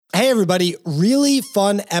Hey everybody, really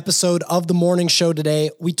fun episode of the morning show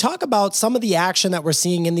today. We talk about some of the action that we're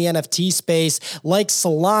seeing in the NFT space, like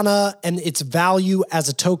Solana and its value as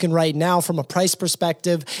a token right now from a price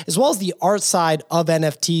perspective, as well as the art side of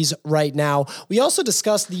NFTs right now. We also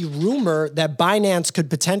discussed the rumor that Binance could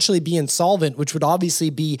potentially be insolvent, which would obviously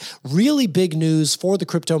be really big news for the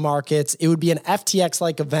crypto markets. It would be an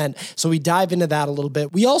FTX-like event, so we dive into that a little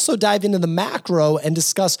bit. We also dive into the macro and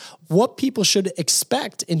discuss what people should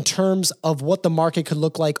expect in terms of what the market could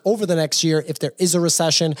look like over the next year if there is a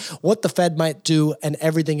recession, what the Fed might do, and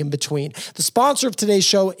everything in between. The sponsor of today's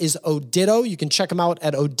show is Oditto. You can check them out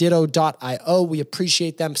at oditto.io. We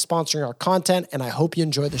appreciate them sponsoring our content, and I hope you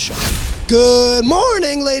enjoy the show. Good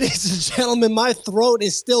morning, ladies and gentlemen. My throat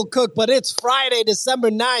is still cooked, but it's Friday, December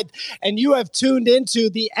 9th, and you have tuned into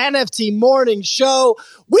the NFT Morning Show.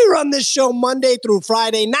 We run this show Monday through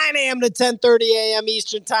Friday, 9 a.m. to 10:30 a.m.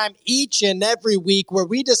 Eastern Time, each and every week, where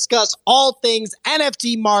we discuss all things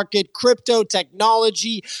NFT market, crypto,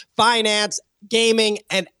 technology, finance, gaming,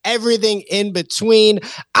 and everything in between.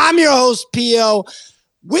 I'm your host, Pio.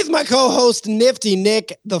 With my co-host Nifty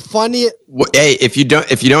Nick, the funniest. Hey, if you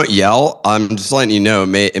don't yell, I'm just letting you know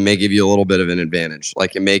it may give you a little bit of an advantage.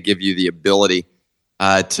 Like, it may give you the ability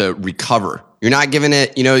to recover. You're not giving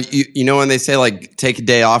it. You know when they say, like, take a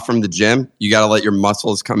day off from the gym, you got to let your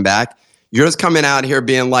muscles come back. You're just coming out here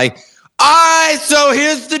being like, all right, so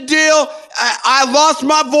here's the deal. I lost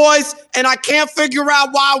my voice and I can't figure out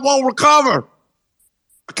why I won't recover.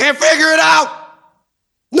 I can't figure it out.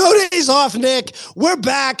 No days off, Nick. We're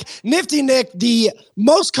back. Nifty Nick, the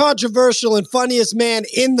most controversial and funniest man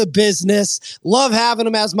in the business. Love having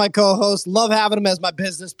him as my co-host. Love having him as my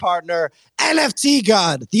business partner. NFT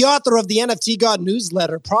God, the author of the NFT God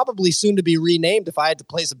newsletter, probably soon to be renamed if I had to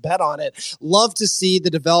place a bet on it. Love to see the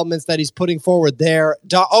developments that he's putting forward there.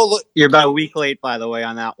 Oh, look. You're about a week late, by the way,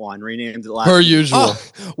 on that one. Renamed it last Per week. usual.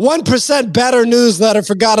 1% better newsletter.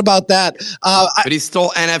 Forgot about that. But he's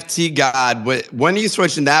still NFT God. When are you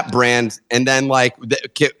switching that brand? And then, like,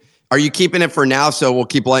 are you keeping it for now so we'll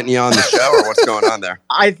keep letting you on the show, or what's going on there?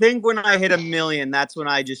 I think when I hit 1 million, that's when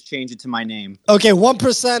I just change it to my name. Okay,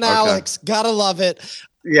 1% Alex. Okay. Gotta love it.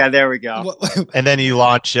 Yeah, there we go. And then you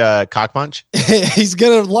launch Cock Punch? He's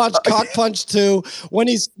going to launch Cock Punch 2. When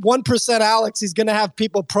he's 1% Alex, he's going to have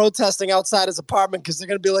people protesting outside his apartment because they're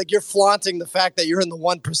going to be like, you're flaunting the fact that you're in the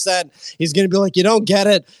 1%. He's going to be like, you don't get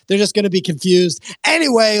it. They're just going to be confused.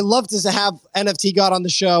 Anyway, love to have NFT God on the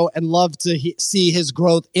show and love to see his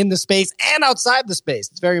growth in the space and outside the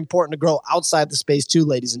space. It's very important to grow outside the space too,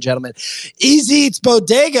 ladies and gentlemen. Easy Eats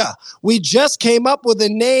Bodega. We just came up with a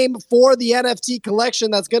name for the NFT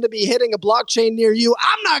collection that's going to be hitting a blockchain near you.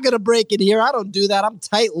 I'm not going to break it here. I don't do that. I'm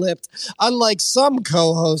tight-lipped, unlike some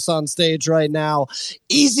co-hosts on stage right now.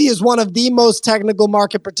 Easy is one of the most technical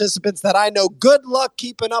market participants that I know. Good luck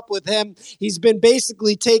keeping up with him. He's been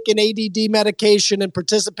basically taking ADD medication and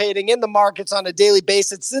participating in the markets on a daily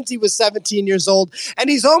basis since he was 17 years old, and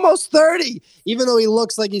he's almost 30, even though he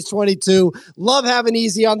looks like he's 22. Love having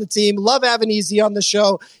Easy on the team. Love having Easy on the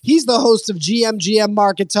show. He's the host of GM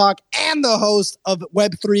Market Talk and the host of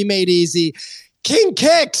Web3 Made Easy. King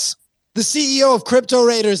Kicks, the CEO of Crypto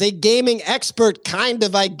Raiders, a gaming expert, kind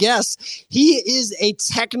of, I guess. He is a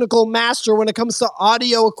technical master when it comes to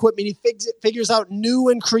audio equipment. He figures out new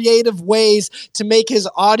and creative ways to make his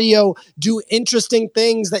audio do interesting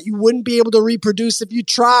things that you wouldn't be able to reproduce if you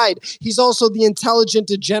tried. He's also the intelligent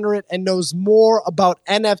degenerate and knows more about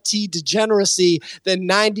NFT degeneracy than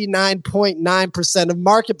 99.9% of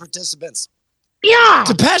market participants. Yeah.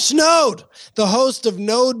 Depeche Node, the host of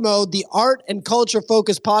Node Mode, the art and culture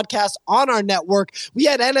focused podcast on our network. We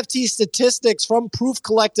had NFT statistics from Proof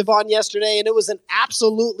Collective on yesterday, and it was an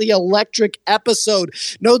absolutely electric episode.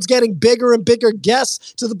 Node's getting bigger and bigger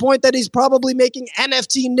guests to the point that he's probably making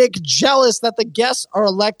NFT Nick jealous that the guests are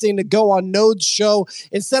electing to go on Node's show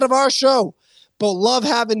instead of our show. But love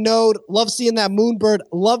having Node, love seeing that Moonbird,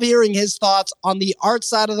 love hearing his thoughts on the art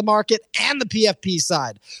side of the market and the PFP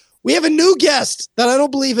side. We have a new guest that I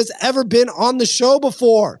don't believe has ever been on the show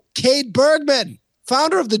before. Cade Bergman,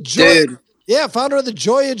 founder of the founder of the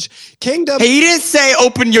Joyage Kingdom. Hey, you didn't say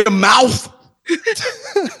open your mouth.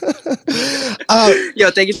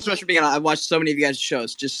 Yo, thank you so much for being on. I've watched so many of you guys'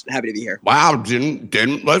 shows. Just happy to be here. Wow,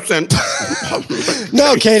 didn't listen.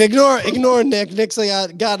 No, Kate, ignore Nick. Nick's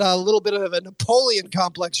got a little bit of a Napoleon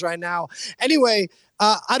complex right now. Anyway,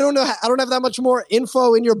 I don't know. I don't have that much more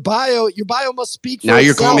info in your bio. Your bio must speak for Now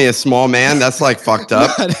you're itself. calling me a small man? That's like fucked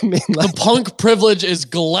up. I didn't mean The punk privilege is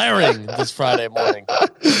glaring this Friday morning.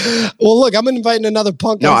 Well, look, I'm inviting another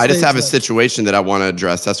punk. No, on I just stage have a then. situation that I want to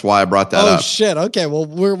address. That's why I brought that Oh up. shit. Okay. Well,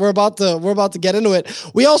 we're about to get into it.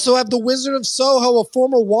 We also have the Wizard of Soho, a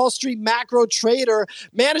former Wall Street macro trader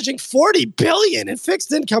managing 40 billion in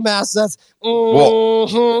fixed income assets.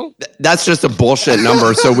 Well, that's just a bullshit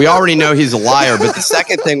number. So we already know he's a liar. But the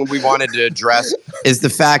second thing we wanted to address is the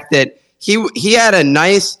fact that he had a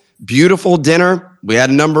nice, beautiful dinner. We had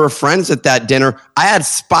a number of friends at that dinner. I had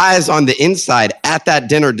spies on the inside at that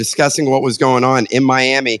dinner discussing what was going on in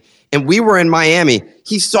Miami. And we were in Miami.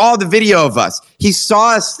 He saw the video of us. He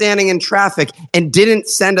saw us standing in traffic and didn't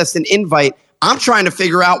send us an invite. I'm trying to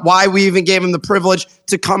figure out why we even gave him the privilege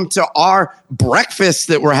to come to our breakfast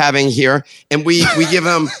that we're having here. And we give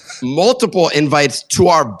him multiple invites to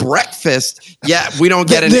our breakfast, yet we don't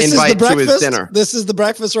get an invite to his dinner. This is the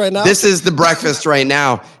breakfast right now? This is the breakfast right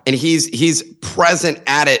now. And he's present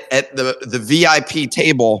at it at the VIP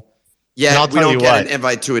table, yet we don't get an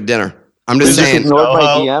invite to a dinner. I'm just saying. Ignored my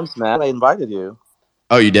DMs, man. I invited you.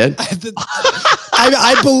 Oh, you did?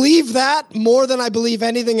 I believe that more than I believe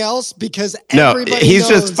anything else because everybody he's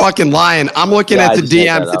knows. just fucking lying. I'm looking at the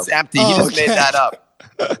DMs. It's empty. He just made that up.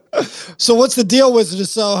 So what's the deal, Wizard of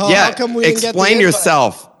Soho? Yeah, how come we didn't get the explain invite?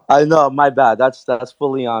 yourself. I know, my bad. That's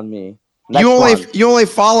fully on me. You only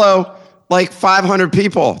follow like 500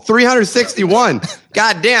 people, 361.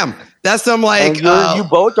 God damn, that's some like. And you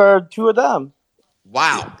both are two of them.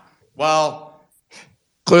 Wow. Well,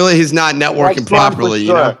 clearly he's not networking properly.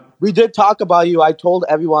 Sure. You know. We did talk about you. I told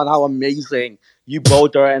everyone how amazing you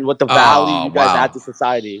both are and what the value you guys add to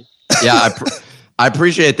society. Yeah, I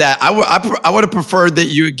appreciate that. I would have preferred that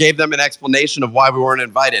you gave them an explanation of why we weren't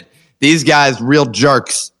invited. These guys, real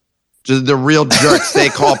jerks. Just the real jerks. They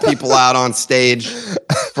call people out on stage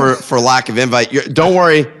for lack of invite. Don't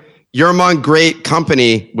worry. You're among great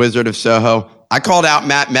company, Wizard of Soho. I called out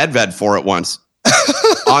Matt Medved for it once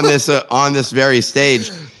on this very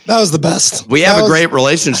stage. That was the best. We have a great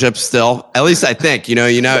relationship still. At least I think. You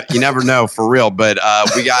never know for real. But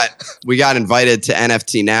we got invited to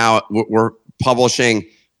NFT Now. We're publishing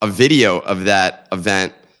a video of that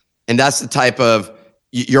event, and that's the type of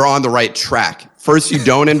you're on the right track. First, you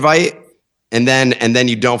don't invite, and then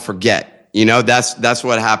you don't forget. That's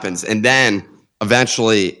what happens, and then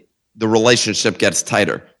eventually the relationship gets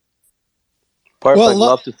tighter. Perfect. Well,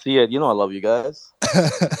 love to see it. I love you guys.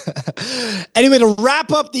 Anyway, to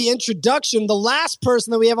wrap up the introduction, the last person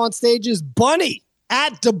that we have on stage is Bunny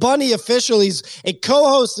at DeBunny Official. He's a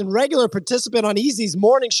co-host and regular participant on Easy's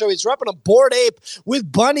morning show. He's repping a Bored Ape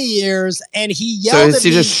with bunny ears, and he yelled at me. So is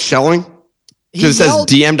he just shelling? Because it says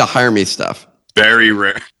DM to hire me stuff. Very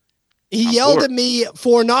rare. He yelled at me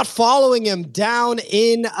for not following him down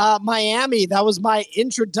in Miami. That was my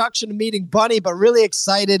introduction to meeting Bunny, but really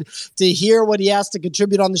excited to hear what he has to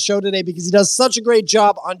contribute on the show today because he does such a great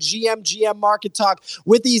job on GM Market Talk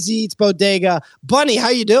with Easy Eats Bodega. Bunny, how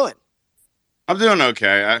you doing? I'm doing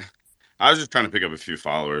okay. I was just trying to pick up a few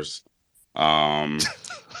followers. What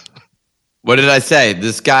did I say?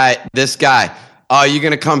 This guy. Oh, you're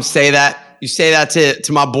going to come say that? You say that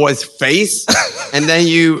to my boy's face, and then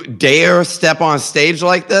you dare step on stage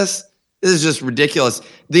like this? This is just ridiculous.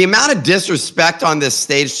 The amount of disrespect on this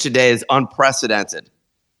stage today is unprecedented.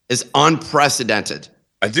 It's unprecedented.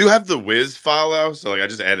 I do have the Wiz follow, so I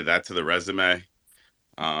just added that to the resume.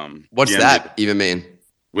 What's that even mean?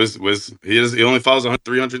 Wiz, he only follows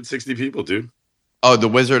 360 people, dude. Oh, the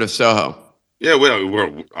Wizard of Soho. Yeah,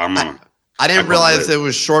 I'm on. I didn't realize it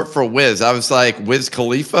was short for Wiz. I was like, Wiz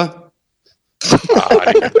Khalifa? I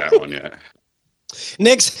didn't get that one yet.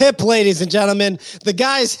 Nick's hip, ladies and gentlemen. The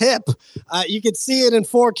guy's hip. You can see it in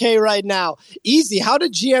 4K right now. Easy. How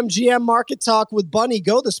did GM Market Talk with Bunny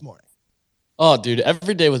go this morning? Oh, dude,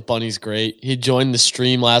 every day with Bunny's great. He joined the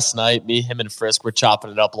stream last night. Me, him, and Frisk were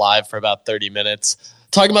chopping it up live for about 30 minutes.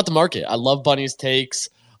 Talking about the market. I love Bunny's takes.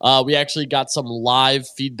 We actually got some live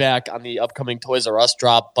feedback on the upcoming Toys R Us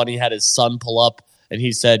drop. Bunny had his son pull up, and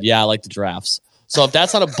he said, yeah, I like the giraffes. So if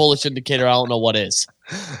that's not a bullish indicator, I don't know what is.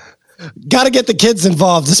 Got to get the kids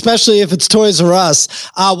involved, especially if it's Toys R Us.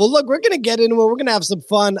 Well, look, we're going to get into it. We're going to have some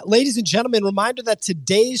fun. Ladies and gentlemen, reminder that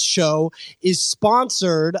today's show is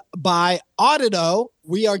sponsored by Audito.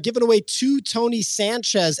 We are giving away 2 Tony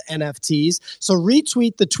Sanchez NFTs. So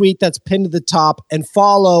retweet the tweet that's pinned to the top and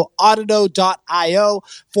follow audito.io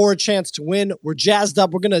for a chance to win. We're jazzed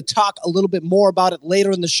up. We're going to talk a little bit more about it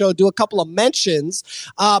later in the show, do a couple of mentions.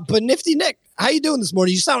 But Nifty Nick, how you doing this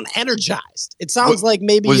morning? You sound energized. It sounds like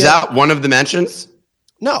maybe... Was that one of the mentions?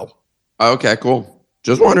 No. Oh, okay, cool.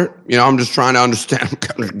 Just wondering. You know, I'm just trying to understand. I'm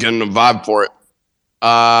kind of getting a vibe for it.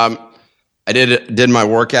 I did my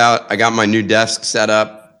workout. I got my new desk set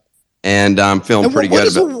up, and I'm feeling pretty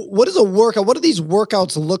good. What is a workout? What do these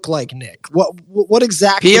workouts look like, Nick? What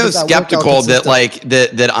exactly? Pio's skeptical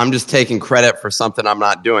that I'm just taking credit for something I'm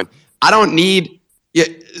not doing. I don't need.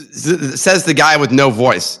 Says the guy with no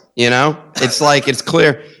voice. You know, it's like it's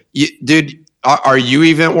clear, dude. Are you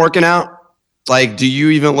even working out? Like, do you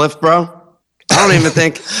even lift, bro? I don't even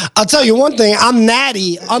think. I'll tell you one thing. I'm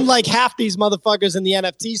natty, unlike half these motherfuckers in the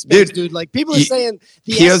NFT space, dude. Like people are saying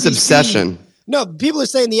the Pio's SEC, obsession. No, people are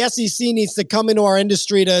saying the SEC needs to come into our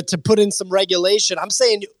industry to put in some regulation. I'm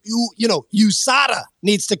saying USADA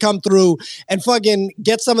needs to come through and fucking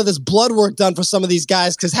get some of this blood work done for some of these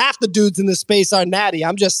guys because half the dudes in this space are natty.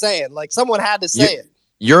 I'm just saying, like someone had to say it.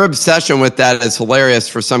 Your obsession with that is hilarious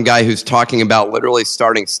for some guy who's talking about literally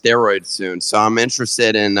starting steroids soon. So I'm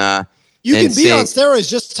interested in. You can be on steroids.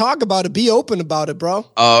 Just talk about it. Be open about it, bro.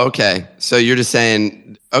 Oh, okay. So you're just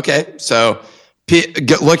saying, okay. So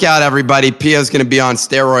look out, everybody. Pio's going to be on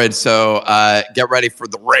steroids. So get ready for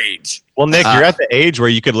the rage. Well, Nick, you're at the age where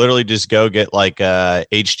you could literally just go get like a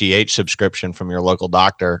HGH subscription from your local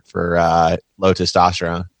doctor for low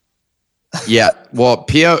testosterone. Yeah. Well,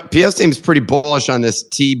 Pio seems pretty bullish on this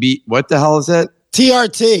TB. What the hell is it?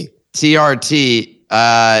 TRT.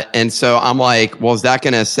 And so I'm like, well, is that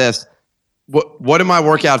going to assist? What do my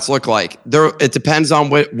workouts look like? It depends on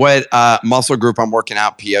what muscle group I'm working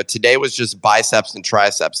out, Pio. Today was just biceps and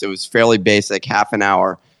triceps. It was fairly basic, half an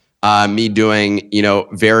hour. Me doing,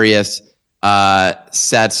 various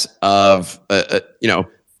sets of,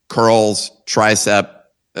 curls, tricep.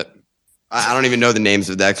 I don't even know the names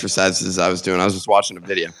of the exercises I was doing. I was just watching a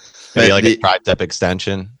video. Maybe like a tricep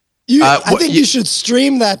extension. I think you should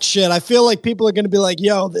stream that shit. I feel like people are going to be like,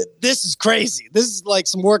 yo, this is crazy. This is like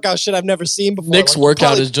some workout shit I've never seen before. Nick's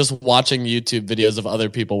workout is just watching YouTube videos of other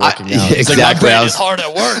people working out. It's exactly. like, my brain is hard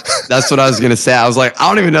at work. That's what I was going to say. I was like, I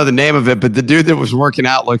don't even know the name of it, but the dude that was working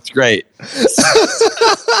out looked great.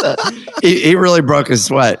 he really broke his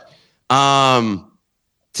sweat.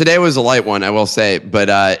 Today was a light one, I will say, but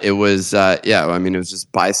it was, it was just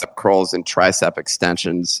bicep curls and tricep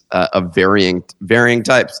extensions of varying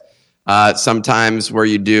types. Sometimes where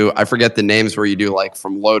you do, I forget the names, where you do like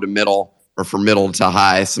from low to middle or from middle to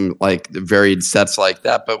high, some like varied sets like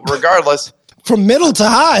that. But regardless. From middle to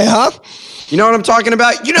high, huh? You know what I'm talking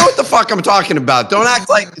about? You know what the fuck I'm talking about. Don't act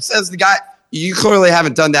like it says the guy. You clearly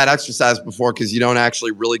haven't done that exercise before because you don't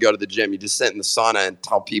actually really go to the gym. You just sit in the sauna and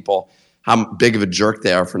tell people how big of a jerk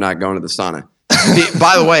they are for not going to the sauna.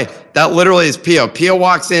 By the way, that literally is Pio. Pio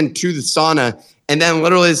walks into the sauna and then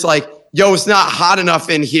literally is like, yo, it's not hot enough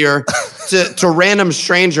in here to random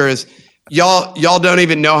strangers. Y'all don't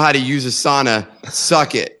even know how to use a sauna.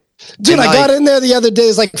 Suck it. Dude, I got in there the other day.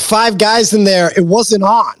 There's like 5 guys in there. It wasn't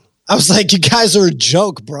on. I was like, you guys are a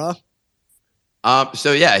joke, bro.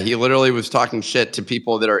 So yeah, he literally was talking shit to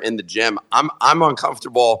people that are in the gym. I'm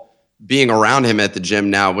uncomfortable being around him at the gym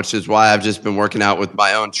now, which is why I've just been working out with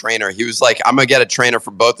my own trainer. He was like, I'm gonna get a trainer for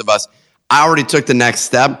both of us. I already took the next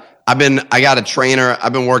step. I got a trainer.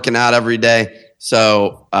 I've been working out every day.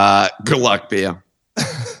 So good luck, Pio.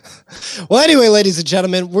 Well, anyway, ladies and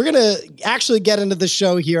gentlemen, we're going to actually get into the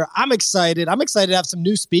show here. I'm excited. I'm excited to have some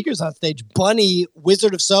new speakers on stage. Bunny,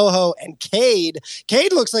 Wizard of Soho, and Cade.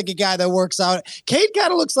 Cade looks like a guy that works out. Cade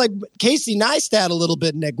kind of looks like Casey Neistat a little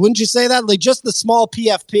bit, Nick. Wouldn't you say that? Like just the small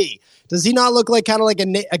PFP. Does he not look like kind of like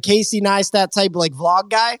a Casey Neistat type like vlog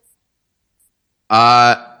guy?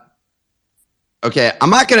 Okay, I'm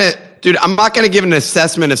not gonna give an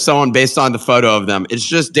assessment of someone based on the photo of them. It's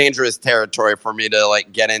just dangerous territory for me to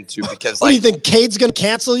like get into because what do you think? Cade's gonna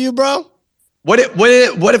cancel you, bro? What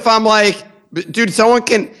if I'm like, dude, someone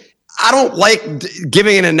can. I don't like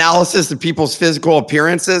giving an analysis of people's physical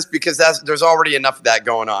appearances because there's already enough of that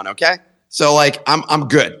going on. Okay, so like I'm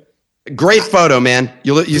good. Great photo, man.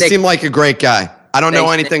 You Nick, seem like a great guy. I don't know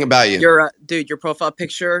anything Nick, about you. Your profile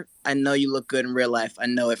picture. I know you look good in real life. I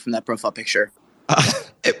know it from that profile picture.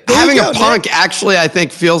 Having a punk actually, I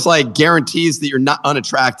think, feels like guarantees that you're not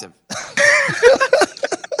unattractive.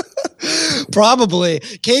 Probably.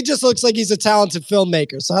 Cade just looks like he's a talented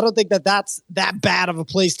filmmaker, so I don't think that's that bad of a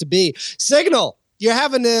place to be. Signal, you're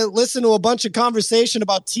having to listen to a bunch of conversation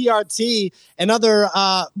about TRT and other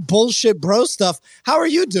bullshit bro stuff. How are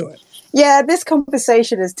you doing? Yeah, this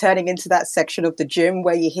conversation is turning into that section of the gym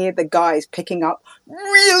where you hear the guys picking up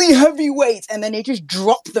really heavy weights and then they just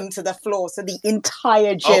drop them to the floor so the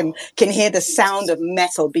entire gym can hear the sound of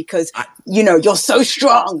metal because, you're so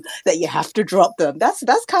strong that you have to drop them. That's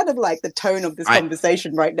kind of like the tone of this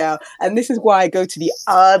conversation right now. And this is why I go to the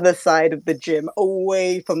other side of the gym,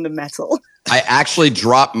 away from the metal. I actually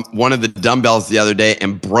dropped one of the dumbbells the other day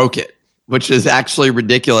and broke it, which is actually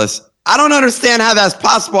ridiculous. I don't understand how that's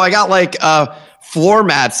possible. I got like floor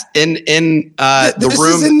mats in the room. This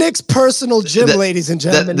is in Nick's personal gym, ladies and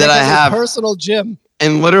gentlemen. That I have personal gym.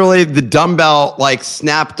 And literally the dumbbell like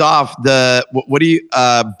snapped off the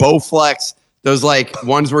Bowflex, those like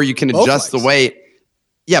ones where you can adjust the weight.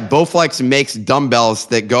 Yeah, Bowflex makes dumbbells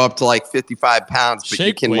that go up to like 55 pounds, but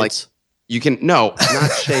shake weights. Not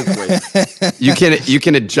shake weight. You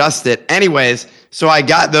can adjust it. Anyways, so I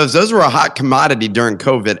got those. Those were a hot commodity during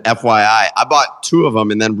COVID, FYI. I bought 2 of them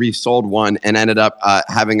and then resold one and ended up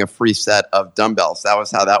having a free set of dumbbells. That was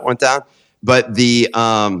how that went down. But the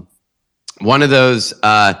one of those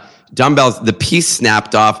dumbbells, the piece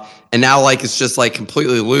snapped off, and now like it's just like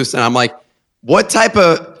completely loose. And I'm like, how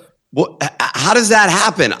does that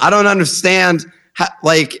happen? I don't understand.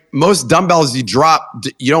 Like most dumbbells you drop,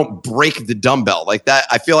 you don't break the dumbbell like that.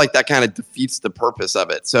 I feel like that kind of defeats the purpose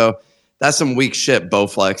of it. So that's some weak shit,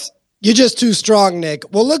 Bowflex. You're just too strong, Nick.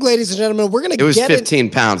 Well, look, ladies and gentlemen, It was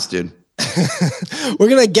 15 pounds, dude. We're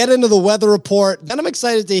going to get into the weather report. Then I'm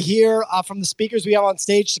excited to hear from the speakers we have on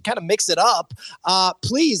stage to kind of mix it up.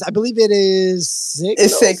 Please, I believe it is 6.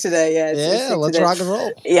 It's 6 today, yeah. Yeah, let's rock and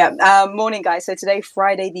roll. Yeah, morning, guys. So today,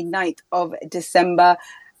 Friday, the 9th of December.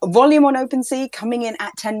 Volume on OpenSea coming in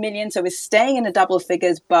at 10 million. So we're staying in the double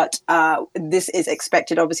figures, but this is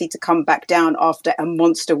expected obviously to come back down after a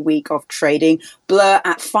monster week of trading. Blur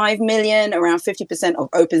at 5 million, around 50% of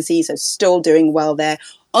OpenSea. So still doing well there.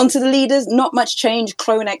 Onto the leaders, not much change.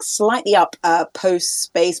 Clonex slightly up post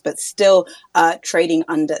space, but still trading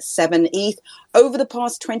under 7 ETH. Over the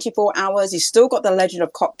past 24 hours, you still got the Legend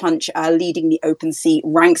of Cock Punch leading the OpenSea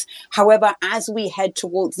ranks. However, as we head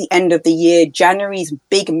towards the end of the year, January's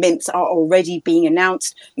big mints are already being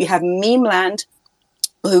announced. You have Memeland,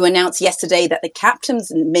 who announced yesterday that the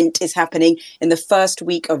Captain's Mint is happening in the first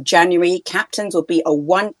week of January. Captain's will be a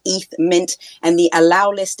 1 ETH mint, and the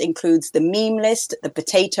allow list includes the meme list, the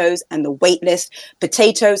potatoes, and the wait list.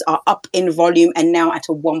 Potatoes are up in volume and now at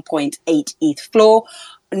a 1.8 ETH floor.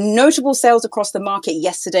 Notable sales across the market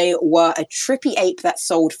yesterday were a trippy ape that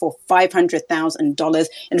sold for $500,000.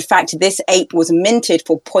 In fact, this ape was minted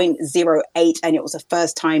for 0.08 and it was the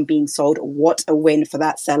first time being sold. What a win for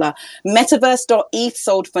that seller. Metaverse.eth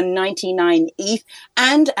sold for 99 ETH.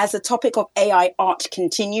 And as the topic of AI art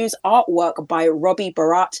continues, artwork by Robbie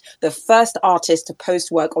Barat, the first artist to post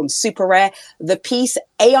work on Super Rare. The piece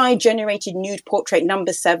AI generated nude portrait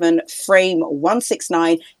number 7, frame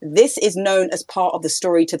 169. This is known as part of the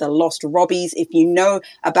story to the Lost Robbies. If you know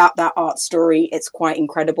about that art story, it's quite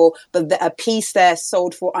incredible. But a piece there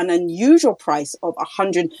sold for an unusual price of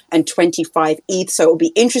 125 ETH. So it'll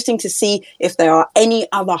be interesting to see if there are any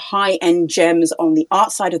other high-end gems on the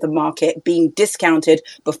art side of the market being discounted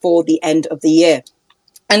before the end of the year.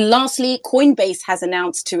 And lastly, Coinbase has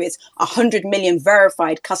announced to its 100 million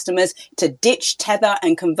verified customers to ditch Tether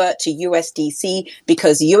and convert to USDC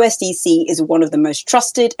because USDC is one of the most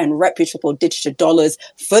trusted and reputable digital dollars,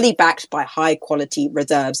 fully backed by high quality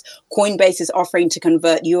reserves. Coinbase is offering to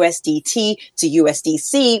convert USDT to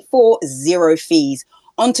USDC for 0 fees.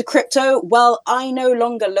 Onto crypto. Well, I no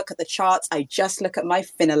longer look at the charts. I just look at my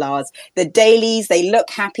Finalars. The dailies, they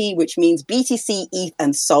look happy, which means BTC, ETH,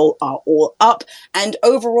 and Sol are all up. And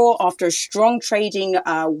overall, after a strong trading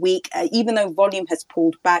week, even though volume has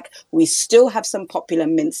pulled back, we still have some popular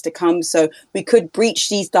mints to come. So we could breach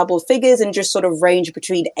these double figures and just sort of range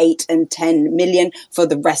between 8 and 10 million for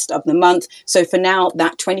the rest of the month. So for now,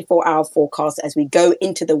 that 24-hour forecast as we go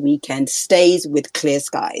into the weekend stays with clear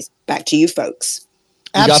skies. Back to you, folks.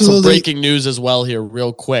 We got some breaking news as well here,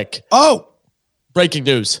 real quick. Oh, breaking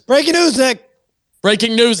news. Breaking news, Nick.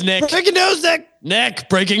 Breaking news, Nick. Breaking news, Nick. Nick,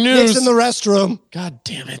 breaking news. Nick's in the restroom. God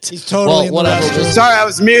damn it. He's totally in the restroom. Sorry, I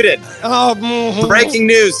was muted. Oh, breaking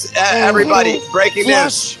news, everybody. Breaking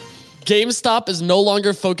news. GameStop is no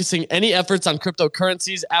longer focusing any efforts on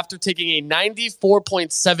cryptocurrencies after taking a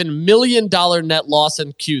 $94.7 million net loss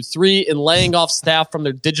in Q3 and laying off staff from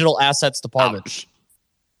their digital assets department.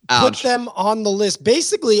 Put them on the list.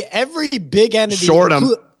 Basically, every big entity,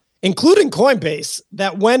 including Coinbase,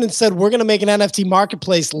 that went and said, we're going to make an NFT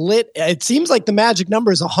marketplace lit. It seems like the magic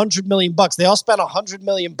number is $100 million. They all spent $100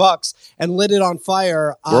 million and lit it on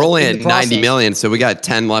fire. We're only at 90 million, so we got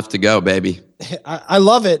 10 left to go, baby. I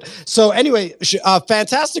love it. So anyway,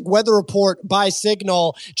 fantastic weather report by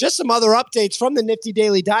Signal. Just some other updates from the Nifty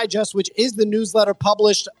Daily Digest, which is the newsletter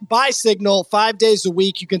published by Signal 5 days a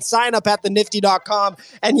week. You can sign up at thenifty.com,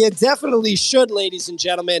 and you definitely should, ladies and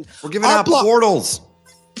gentlemen. We're giving out portals.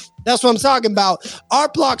 That's what I'm talking about.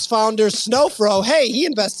 Artblock's founder, Snowfro, hey, he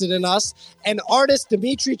invested in us. And artist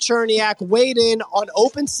Dmitry Cherniak weighed in on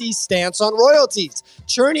OpenSea's stance on royalties.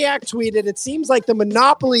 Cherniak tweeted, "It seems like the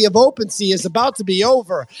monopoly of OpenSea is about to be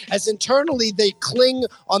over, as internally they cling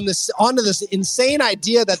onto this insane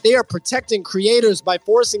idea that they are protecting creators by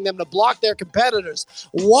forcing them to block their competitors."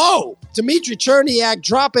 Whoa! Dmitry Cherniak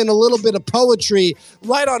dropping a little bit of poetry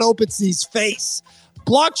right on OpenSea's face.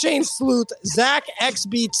 Blockchain sleuth Zach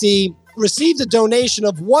XBT received a donation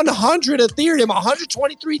of 100 Ethereum,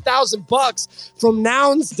 $123,000 from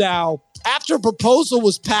NounsDAO after a proposal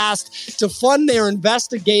was passed to fund their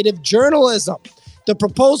investigative journalism. The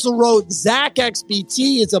proposal wrote, "Zach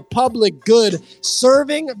XBT is a public good,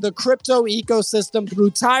 serving the crypto ecosystem through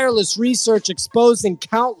tireless research exposing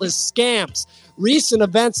countless scams. Recent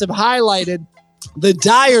events have highlighted the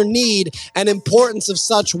dire need and importance of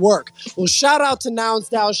such work." Well, shout out to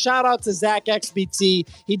NounsDAO. Shout out to Zach XBT.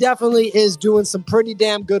 He definitely is doing some pretty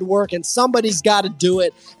damn good work, and somebody's got to do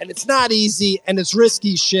it. And it's not easy, and it's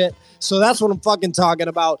risky shit. So that's what I'm fucking talking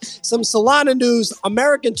about. Some Solana news.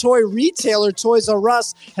 American toy retailer Toys R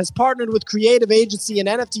Us has partnered with creative agency and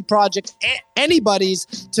NFT project Anybody's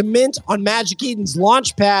to mint on Magic Eden's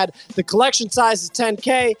launchpad. The collection size is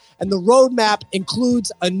 10K, and the roadmap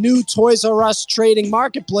includes a new Toys R Us trading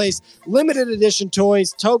marketplace, limited edition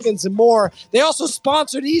toys, tokens, and more. They also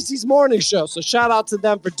sponsored Easy's morning show, so shout out to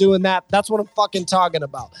them for doing that. That's what I'm fucking talking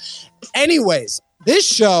about. Anyways, this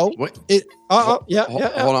show,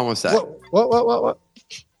 Hold on one sec. What?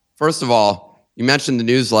 First of all, you mentioned the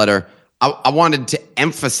newsletter. I wanted to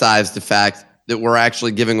emphasize the fact that we're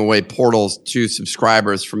actually giving away portals to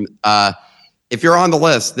subscribers from. If you're on the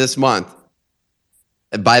list this month,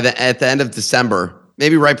 at the end of December,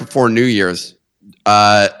 maybe right before New Year's,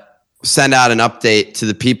 send out an update to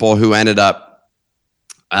the people who ended up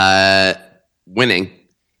winning.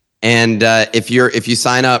 And if you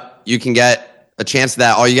sign up, you can get a chance of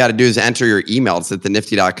that. All you got to do is enter your email. It's at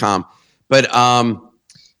thenifty.com. But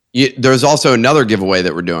there's also another giveaway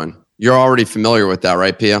that we're doing. You're already familiar with that,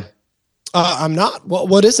 right, Pia? I'm not.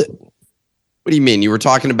 What is it? What do you mean? You were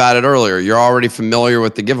talking about it earlier. You're already familiar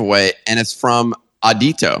with the giveaway, and it's from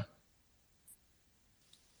Adito.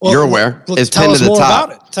 You're aware. It's pinned to the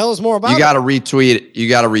top. Tell us more about it. You got to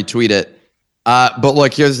retweet it. But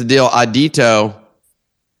look, here's the deal. Adito.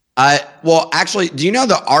 Actually, do you know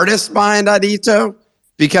the artist behind Adito?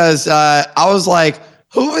 Because I was like,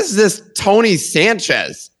 who is this Tony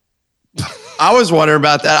Sanchez? I was wondering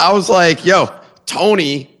about that. I was like, yo,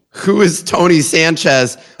 Tony, who is Tony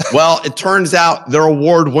Sanchez? Well, it turns out they're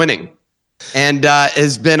award winning and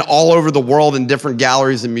has been all over the world in different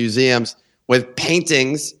galleries and museums with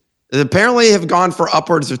paintings that apparently have gone for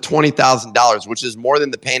upwards of $20,000, which is more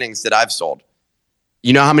than the paintings that I've sold.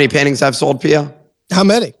 You know how many paintings I've sold, Pia? How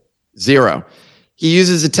many? 0. He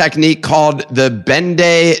uses a technique called the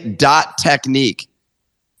Bende dot technique.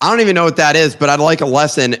 I don't even know what that is, but I'd like a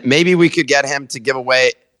lesson. Maybe we could get him to give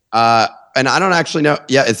away. And I don't actually know.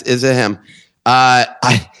 Yeah, is it him?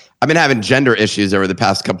 I've been having gender issues over the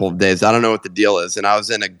past couple of days. I don't know what the deal is. And I was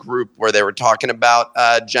in a group where they were talking about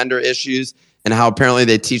gender issues and how apparently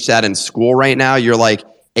they teach that in school right now. You're like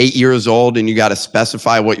 8 years old and you got to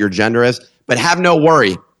specify what your gender is. But have no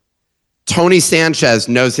worry. Tony Sanchez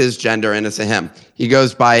knows his gender, and it's a him. He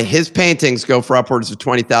goes by his paintings go for upwards of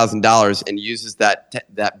 $20,000 and uses that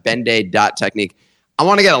Bende dot technique. I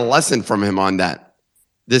want to get a lesson from him on that.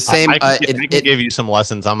 The same. I can give you some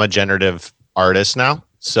lessons. I'm a generative artist now,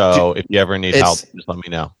 so if you ever need help, just let me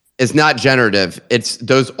know. It's not generative. It's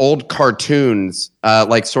those old cartoons,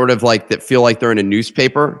 like sort of like that feel like they're in a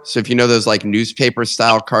newspaper. So if you know those like newspaper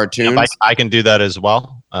style cartoons, yep, I can do that as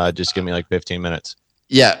well. Just give me like 15 minutes.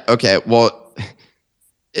 Yeah. Okay. Well,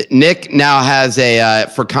 Nick now has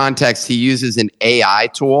for context, he uses an AI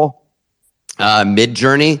tool,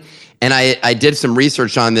 Midjourney. And I did some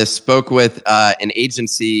research on this, spoke with an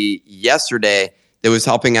agency yesterday that was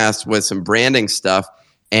helping us with some branding stuff.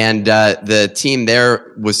 And the team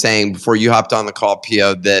there was saying before you hopped on the call,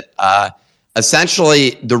 Pio, that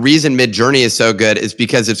essentially the reason Midjourney is so good is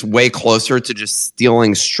because it's way closer to just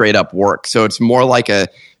stealing straight up work. So it's more like a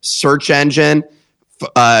search engine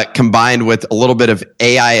combined with a little bit of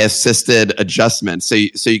AI assisted adjustments. So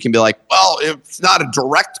you can be like, well, it's not a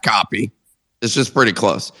direct copy. It's just pretty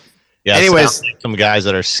close. Yeah. Anyways, like some guys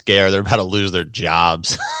that are scared, they're about to lose their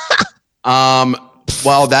jobs.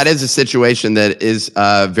 Well, that is a situation that is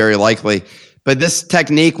very likely. But this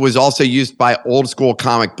technique was also used by old school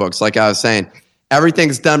comic books. Like I was saying,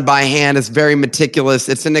 everything's done by hand. It's very meticulous.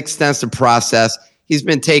 It's an extensive process. He's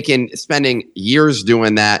been spending years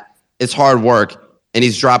doing that. It's hard work. And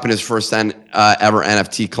he's dropping his first ever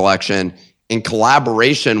NFT collection in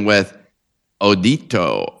collaboration with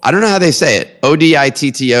Odito. I don't know how they say it.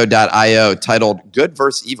 ODITTO.io, titled Good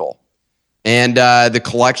vs. Evil. And the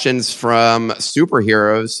collections from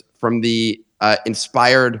superheroes from the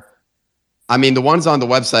inspired. I mean, the ones on the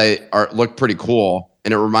website look pretty cool.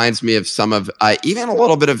 And it reminds me of some of, even a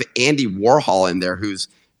little bit of Andy Warhol in there, who's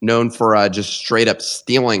known for just straight up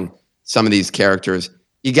stealing some of these characters.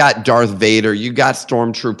 You got Darth Vader, you got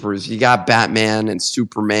Stormtroopers, you got Batman and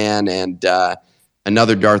Superman and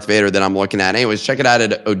another Darth Vader that I'm looking at. Anyways, check it out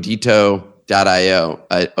at odito.io,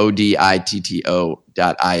 ODITTO.io.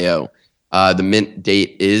 The mint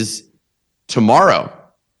date is tomorrow.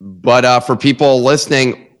 But for people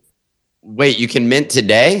listening, wait, you can mint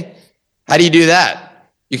today? How do you do that?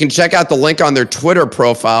 You can check out the link on their Twitter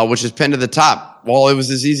profile, which is pinned to the top. Well, it was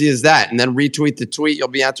as easy as that. And then retweet the tweet. You'll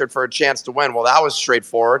be entered for a chance to win. Well, that was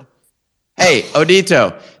straightforward. Hey,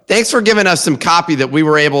 Odito, thanks for giving us some copy that we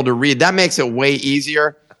were able to read. That makes it way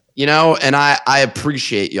easier, and I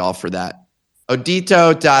appreciate y'all for that.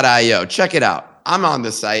 Odito.io. Check it out. I'm on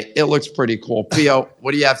the site. It looks pretty cool. Pio,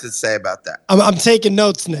 what do you have to say about that? I'm taking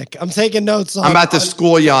notes, Nick. I'm taking notes. I'm about to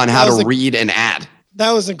school you on how to read an ad.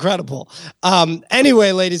 That was incredible.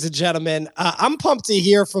 Anyway, ladies and gentlemen, I'm pumped to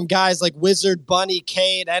hear from guys like Wizard, Bunny,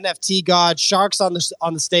 Cade, NFT God, Sharks on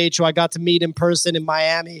the stage, who I got to meet in person in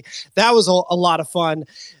Miami. That was a lot of fun.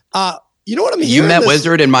 You know what I'm hearing? You met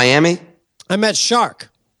Wizard in Miami? I met Shark.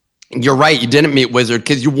 You're right. You didn't meet Wizard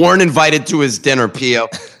because you weren't invited to his dinner, Pio.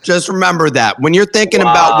 Just remember that. When you're thinking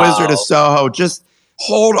about Wizard of Soho, just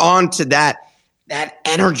hold on to that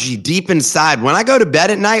energy deep inside. When I go to bed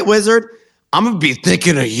at night, Wizard, I'm going to be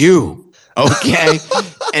thinking of you, okay?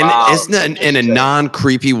 And it's in a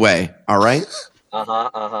non-creepy way, all right?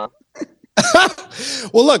 Well,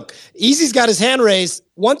 look, Easy's got his hand raised.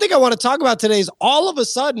 One thing I want to talk about today is all of a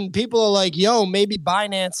sudden people are like, yo, maybe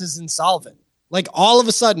Binance is insolvent. Like all of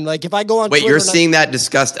a sudden, like if I go on Wait, Twitter, you're seeing that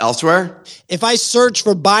discussed elsewhere? If I search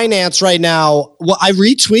for Binance right now, well, I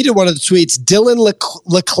retweeted one of the tweets. Dylan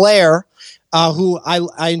Leclerc, who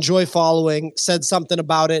I enjoy following, said something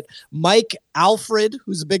about it. Mike Alfred,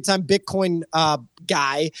 who's a big time Bitcoin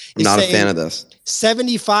guy, is not a fan of this.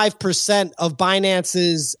 75% of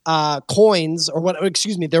Binance's coins,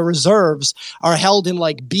 their reserves are held in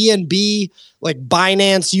like BNB, like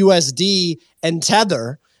Binance USD and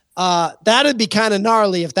Tether. That'd be kind of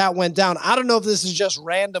gnarly if that went down. I don't know if this is just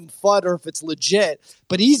random FUD or if it's legit,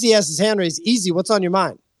 but Easy has his hand raised. Easy, what's on your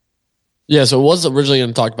mind? Yeah, so it was originally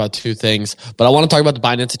going to talk about two things, but I want to talk about the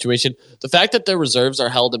Binance situation. The fact that their reserves are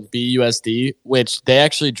held in BUSD, which they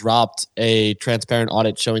actually dropped a transparent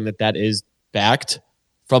audit showing that is backed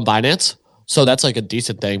from Binance. So that's like a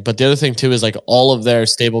decent thing. But the other thing too is like all of their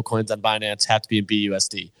stable coins on Binance have to be in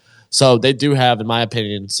BUSD. So they do have, in my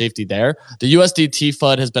opinion, safety there. The USDT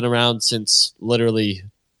FUD has been around since literally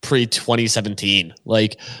pre-2017.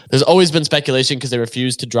 Like there's always been speculation because they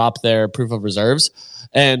refused to drop their proof of reserves.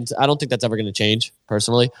 And I don't think that's ever going to change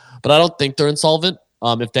personally, but I don't think they're insolvent.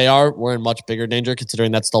 If they are, we're in much bigger danger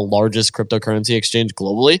considering that's the largest cryptocurrency exchange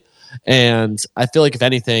globally. And I feel like if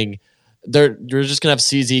anything, you're just going to have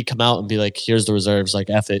CZ come out and be like, here's the reserves, like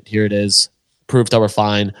F it, here it is. Proof that we're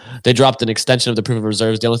fine. They dropped an extension of the proof of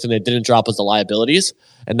reserves. The only thing they didn't drop was the liabilities.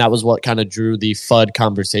 And that was what kind of drew the FUD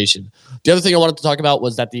conversation. The other thing I wanted to talk about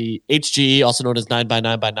was that the HGE, also known as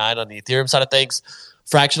 9x9x9 on the Ethereum side of things,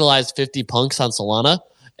 fractionalized 50 punks on Solana.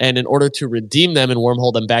 And in order to redeem them and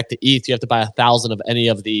wormhole them back to ETH, you have to buy 1,000 of any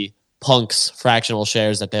of the punks fractional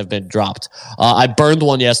shares that have been dropped. I burned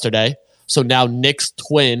one yesterday. So now Nick's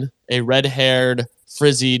twin, a red-haired,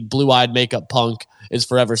 frizzied, blue-eyed makeup punk, is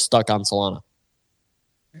forever stuck on Solana.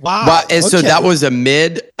 Wow. But, and so that was a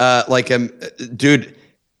dude,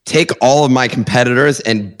 take all of my competitors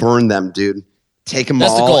and burn them, dude. Take them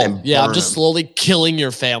That's all. The goal. And yeah, I'm burn just them. slowly killing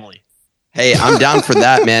your family. Hey, I'm down for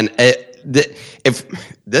that, man. If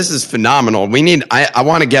this is phenomenal, I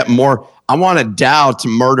want to get more. I want a DAO to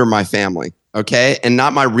murder my family, okay? And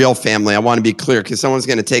not my real family. I want to be clear because someone's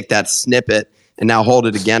going to take that snippet and now hold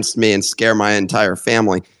it against me and scare my entire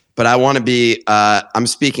family. But I want to be, I'm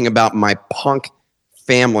speaking about my punk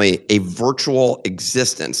family, a virtual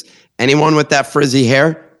existence. Anyone with that frizzy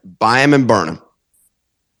hair, buy him and burn him.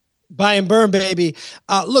 Buy and burn, baby.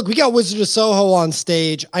 Look, we got Wizard of Soho on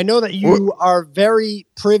stage. I know that you are very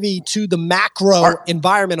privy to the macro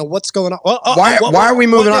environment of what's going on. Why are we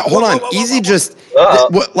moving on? Hold on. Easy just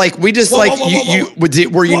like we just like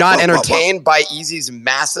were you not entertained by Easy's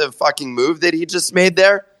massive fucking move that he just made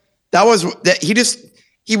there? That was that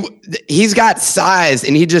he's got size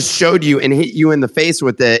and he just showed you and hit you in the face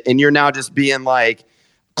with it, and you're now just being like,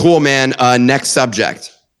 cool, man. Next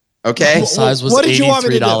subject. Okay. Size was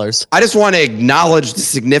 $83. I just want to acknowledge the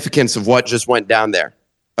significance of what just went down there.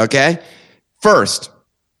 Okay. First,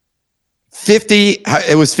 50.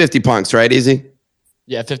 It was 50 punks, right? Easy.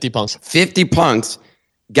 Yeah, 50 punks. 50 punks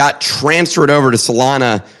got transferred over to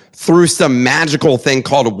Solana through some magical thing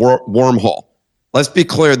called a wormhole. Let's be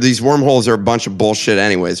clear. These wormholes are a bunch of bullshit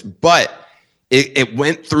anyways, but it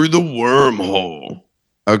went through the wormhole.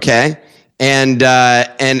 Okay. And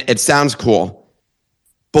it sounds cool.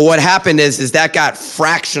 But what happened is that got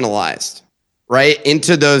fractionalized, right?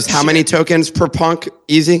 Into those, how many tokens per punk,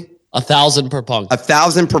 Easy? 1,000 per punk.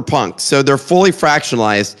 1,000 per punk. So they're fully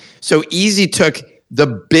fractionalized. So Easy took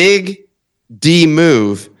the big D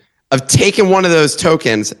move of taking one of those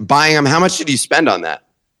tokens, buying them. How much did you spend on that?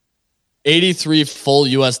 83 full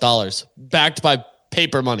US dollars, backed by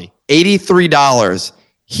paper money. $83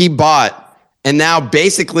 he bought. And now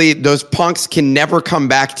basically those punks can never come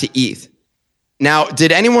back to ETH. Now,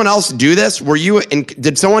 did anyone else do this?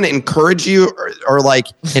 Did someone encourage you or like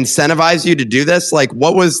incentivize you to do this? Like,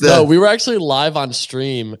 what was the... No, we were actually live on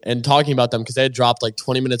stream and talking about them because they had dropped like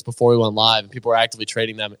 20 minutes before we went live and people were actively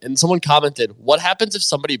trading them. And someone commented, what happens if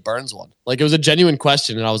somebody burns one? Like, it was a genuine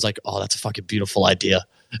question. And I was like, oh, that's a fucking beautiful idea.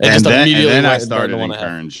 And then I started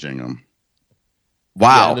encouraging them. Wow.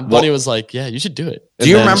 Yeah, and then Bunny was like, yeah, you should do it. Do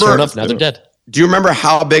you remember... Sure enough, now they're dead. Do you remember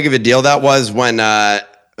how big of a deal that was when...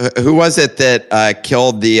 who was it that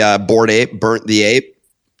killed the Bored Ape, burnt the ape?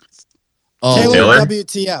 Taylor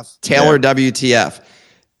WTF. Taylor WTF.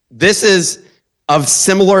 This is of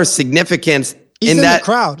similar significance. He's in that the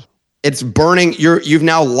crowd. It's burning. You've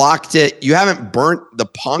now locked it. You haven't burnt the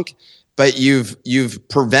punk, but you've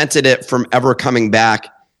prevented it from ever coming back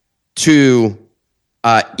to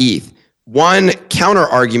ETH. One counter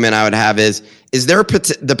argument I would have is there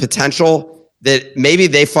the potential that maybe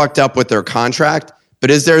they fucked up with their contract? But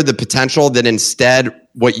is there the potential that instead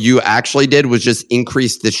what you actually did was just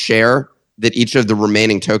increase the share that each of the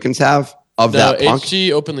remaining tokens have of that punk? HG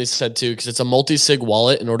openly said too, because it's a multi-sig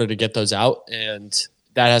wallet in order to get those out. And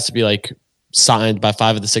that has to be like signed by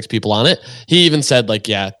 5 of the 6 people on it. He even said like,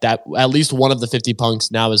 yeah, that at least one of the 50 punks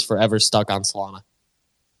now is forever stuck on Solana.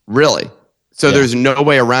 Really? So there's no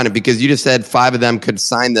way around it because you just said 5 of them could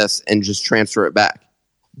sign this and just transfer it back.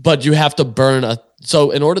 But you have to burn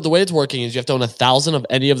so in order, the way it's working is you have to own 1,000 of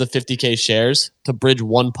any of the 50K shares to bridge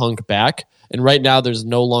one punk back. And right now there's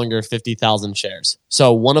no longer 50,000 shares.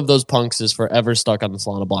 So one of those punks is forever stuck on the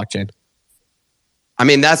Solana blockchain. I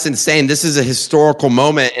mean, that's insane. This is a historical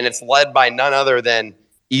moment and it's led by none other than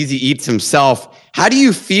Easy Eats himself. How do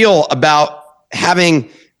you feel about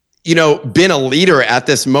having, been a leader at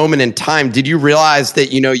this moment in time? Did you realize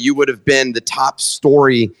that, you would have been the top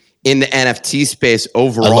story in the NFT space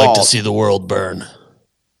overall? I'd like to see the world burn.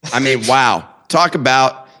 I mean, wow. Talk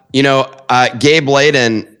about, Gabe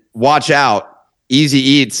Layden, watch out. Easy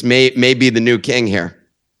Eats may be the new king here.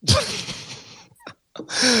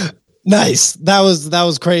 Nice. That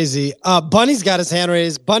was crazy. Bunny's got his hand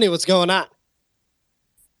raised. Bunny, what's going on?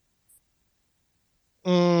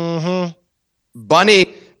 Mm-hmm.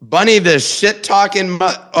 Bunny, the shit talking. He's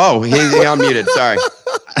unmuted. Sorry.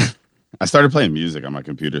 I started playing music on my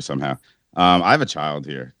computer somehow. I have a child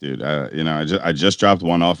here, dude. I just dropped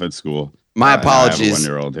one off at school. My apologies. I have a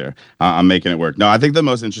 1-year-old here. I'm making it work. No, I think the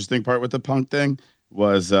most interesting part with the punk thing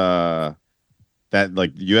was that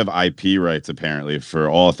like you have IP rights apparently for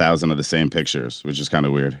all 1,000 of the same pictures, which is kind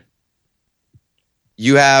of weird.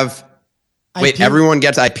 You have everyone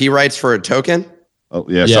gets IP rights for a token? Oh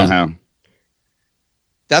yeah. Somehow.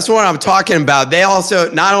 That's what I'm talking about. They also,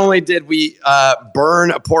 not only did we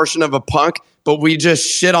burn a portion of a punk, but we just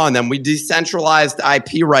shit on them. We decentralized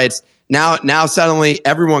IP rights. Now suddenly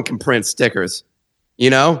everyone can print stickers,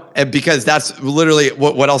 and because that's literally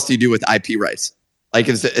what else do you do with IP rights? Like,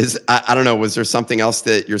 I don't know. Was there something else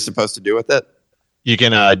that you're supposed to do with it? You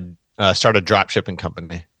can start a drop shipping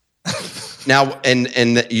company. Now,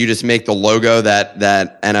 and you just make the logo that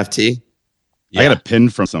NFT. Yeah. I got a pin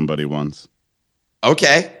from somebody once.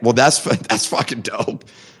 Okay, well that's fucking dope.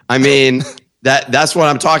 I mean, that's what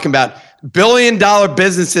I'm talking about. $1 billion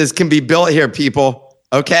businesses can be built here, people.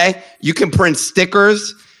 Okay, you can print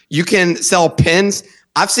stickers, you can sell pins.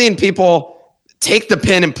 I've seen people take the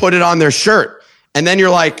pin and put it on their shirt, And then you're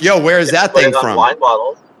like, yo, where is that Put thing it on from? wine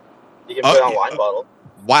bottle. You can put it on wine bottle.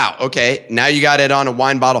 Wow. Okay. Now you got it on a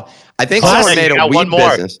wine bottle. I think Plus, someone made a weed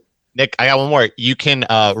business. Nick, I got one more. You can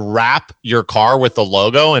wrap your car with the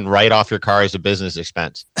logo and write off your car as a business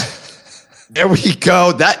expense. There we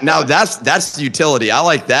go. That's utility. I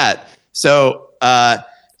like that. So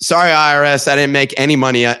sorry, IRS, I didn't make any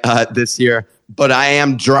money this year, but I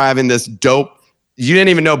am driving this dope. You didn't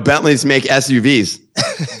even know Bentleys make SUVs,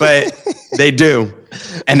 but they do.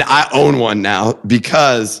 And I own one now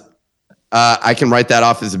because I can write that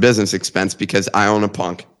off as a business expense because I own a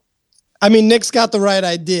punk. I mean, Nick's got the right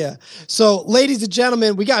idea. So, ladies and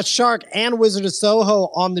gentlemen, we got Shark and Wizard of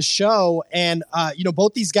Soho on the show. And,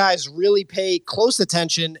 both these guys really pay close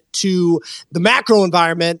attention to the macro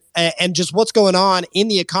environment and just what's going on in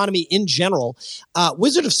the economy in general.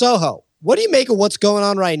 Wizard of Soho, what do you make of what's going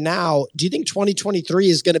on right now? Do you think 2023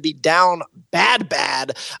 is going to be down bad?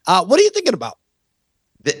 What are you thinking about?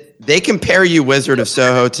 They compare you, Wizard of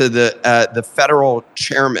Soho, to the federal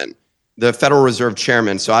chairman. The Federal Reserve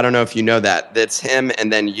chairman. So I don't know if you know that. That's him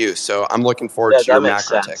and then you. So I'm looking forward to your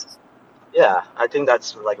macro take. Yeah, I think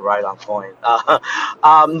that's like right on point.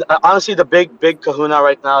 Honestly, the big kahuna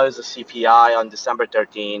right now is the CPI on December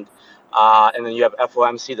 13th. And then you have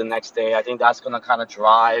FOMC the next day. I think that's going to kind of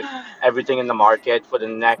drive everything in the market for the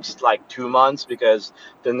next 2 months, because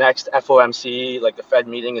the next FOMC, the Fed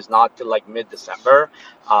meeting, is not till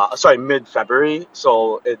mid-February.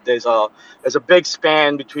 So there's a big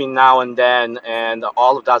span between now and then, and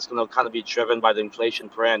all of that's going to kind of be driven by the inflation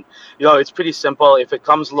print. It's pretty simple. If it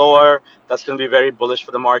comes lower, that's going to be very bullish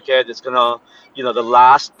for the market. It's going to, the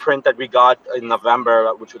last print that we got in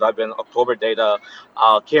November, which would have been October data,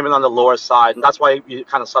 came in on the lower side, and that's why you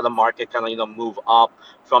kind of saw the market kind of move up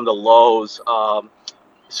from the lows.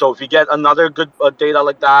 So if you get another good data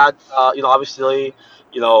like that, obviously,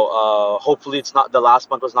 hopefully it's not, the last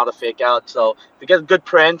month was not a fake out. So if you get a good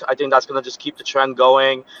print, I think that's going to just keep the trend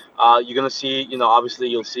going. You're going to see, obviously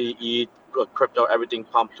you'll see ETH, crypto, everything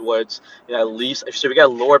pumped towards at least, if we get a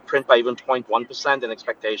lower print by even 0.1% in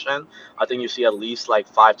expectation, I think you see at least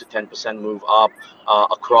 5 to 10% move up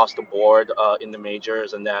across the board in the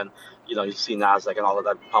majors, and then you see Nasdaq and all of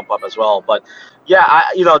that pump up as well. But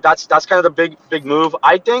yeah, that's kind of the big move.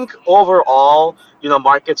 I think overall,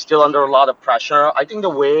 market's still under a lot of pressure. I think the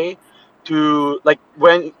way to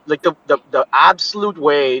the absolute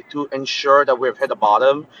way to ensure that we've hit a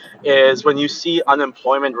bottom is when you see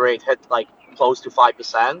unemployment rate hit close to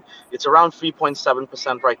 5%. It's around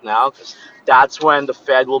 3.7% right now, because that's when the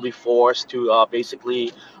Fed will be forced to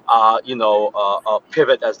basically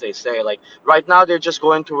pivot, as they say. Right now, they're just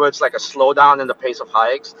going towards a slowdown in the pace of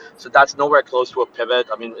hikes. So that's nowhere close to a pivot.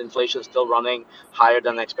 I mean, inflation is still running higher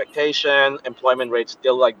than expectation. Employment rate's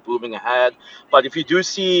still booming ahead. But if you do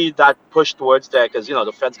see that push towards there, because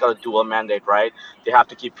the Fed's got a dual mandate, right? They have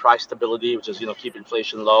to keep price stability, which is keep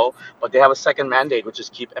inflation low, but they have a second mandate, which is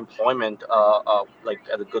keep employment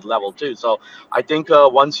at a good level too. So I think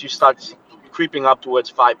once you start creeping up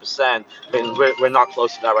towards 5%, and we're not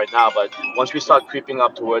close to that right now, but once we start creeping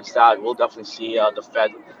up towards that, we'll definitely see the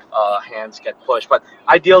Fed hands get pushed. But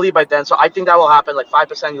ideally by then, so I think that will happen.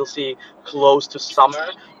 5% you'll see close to summer.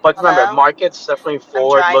 But remember, market's definitely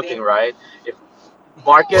forward looking, right? If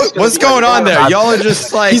market's what's going on there? Y'all are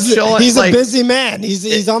just chilling. He's a busy man.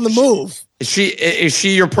 He's on the move. Is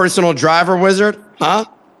she your personal driver, Wizard? Huh?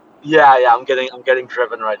 Yeah, I'm getting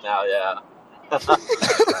driven right now. Yeah.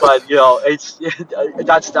 But it's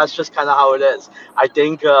that's just kind of how it is. I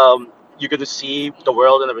think you're going to see the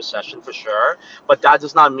world in a recession for sure, but that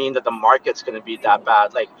does not mean that the market's going to be that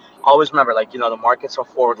bad. Always remember, the markets are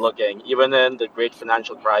forward looking. Even in the great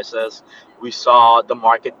financial crisis, we saw the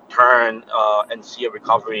market turn and see a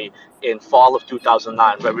recovery in fall of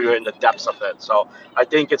 2009, where we were in the depths of it. So I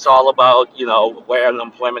think it's all about where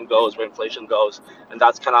unemployment goes, where inflation goes, and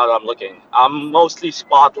that's kind of how I'm looking. I'm mostly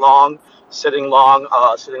spot long, sitting long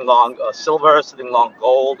silver, sitting long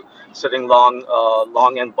gold, sitting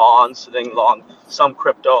long end bonds, sitting long some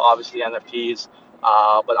crypto, obviously NFTs.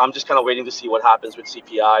 But I'm just kind of waiting to see what happens with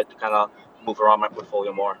CPI to kind of move around my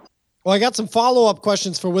portfolio more. Well, I got some follow-up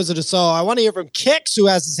questions for Wizard of Soho. I want to hear from Kix, who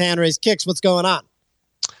has his hand raised. Kix, what's going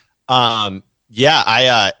on?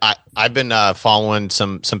 Yeah, I've been following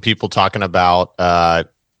some people talking about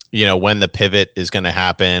when the pivot is going to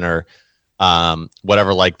happen, or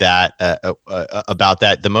whatever like that, about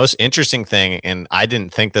that. The most interesting thing, and I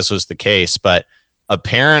didn't think this was the case, but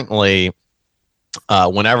apparently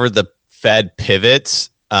whenever the Fed pivots,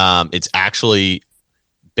 it's actually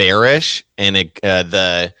bearish, and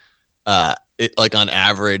on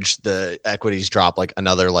average, the equities drop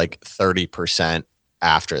another 30%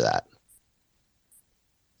 after that.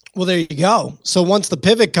 Well, there you go. So once the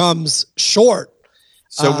pivot comes short,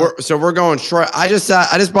 so we're going short. I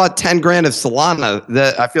just bought 10 grand of Solana.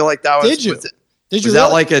 That I feel like that was. Did you? Was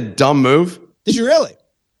that like a dumb move? Did you really?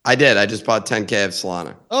 I did. I just bought 10K of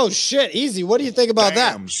Solana. Oh shit, Easy. What do you think about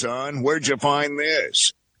that? Damn, son, where'd you find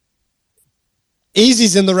this?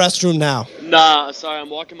 Easy's in the restroom now. Nah, sorry, I'm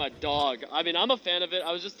walking my dog. I mean, I'm a fan of it.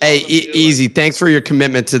 I was just Hey, Easy. Thanks for your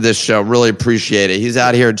commitment to this show. Really appreciate it. He's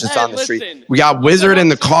out here just on the street. We got Wizard in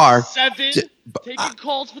the car. 7, taking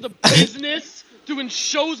calls for the business, doing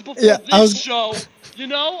shows before this show. You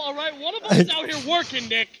know, all right. One of us is out here working,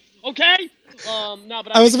 Nick. Okay. No,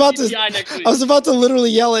 but I was about to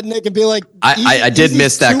literally yell at Nick and be like, I did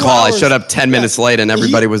miss that call. I showed up 10 minutes late and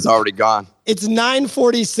everybody was already gone. It's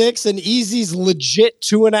 9:46 and Easy's legit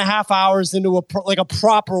 2.5 hours into a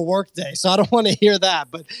proper work day. So I don't want to hear that,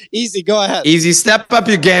 but Easy, go ahead. Easy, step up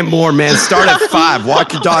your game more, man. Start at 5.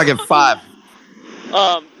 Walk your dog at 5.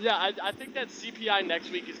 Yeah, I think that CPI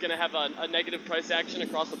next week is going to have a negative price action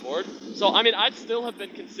across the board. So, I mean, I'd still have been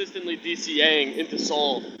consistently DCAing into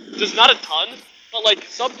Sol. Just not a ton, but like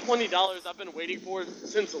sub $20 I've been waiting for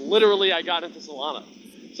since literally I got into Solana.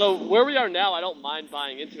 So where we are now, I don't mind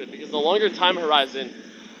buying into it because the longer time horizon,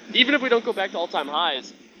 even if we don't go back to all-time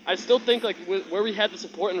highs, I still think like where we had the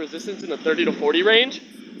support and resistance in the 30 to 40 range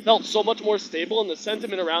felt so much more stable, and the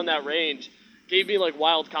sentiment around that range gave me like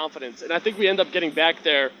wild confidence. And I think we end up getting back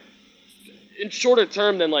there in shorter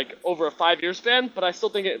term than like over a 5-year span, but I still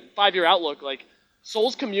think 5-year outlook, like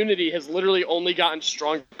Sol's community has literally only gotten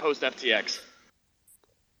stronger post FTX.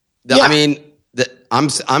 Yeah. I mean, I'm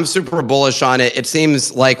super bullish on it. It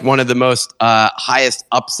seems like one of the most highest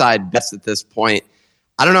upside bets at this point.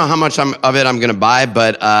 I don't know how much of it I'm going to buy,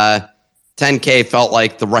 but 10K felt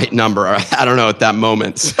like the right number. I don't know at that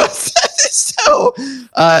moment. So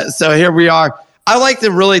here we are. I like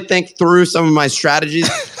to really think through some of my strategies,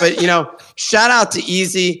 but shout out to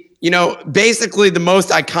Easy. Basically the most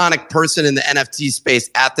iconic person in the NFT space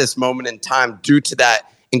at this moment in time due to that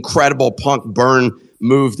incredible punk burn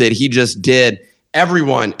move that he just did.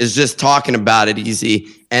 Everyone is just talking about it, Easy,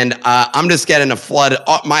 and I'm just getting a flood.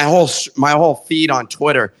 My whole feed on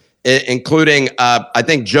Twitter, including I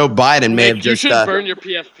think Joe Biden may have just. You should burn your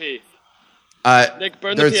PFP. Nick,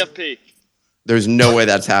 burn the PFP. There's no way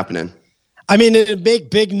that's happening. I mean, it'd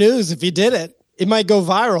make big news if you did it. It might go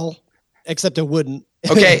viral, except it wouldn't.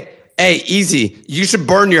 Okay, hey, Easy, you should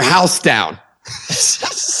burn your house down.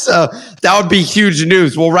 So that would be huge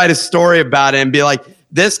news. We'll write a story about it and be like,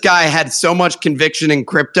 this guy had so much conviction in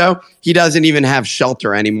crypto, he doesn't even have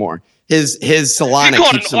shelter anymore. His Solana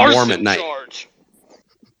keeps him warm at night.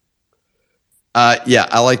 Yeah,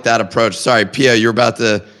 I like that approach. Sorry, Pia, you're about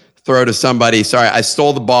to throw to somebody. Sorry, I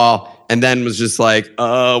stole the ball and then was just like,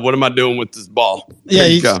 what am I doing with this ball? Yeah,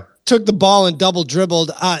 you took the ball and double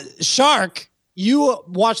dribbled. Shark, you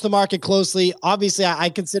watch the market closely. Obviously, I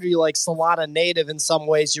consider you like Solana native in some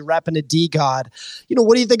ways. You're repping a D-God.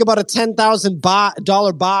 What do you think about a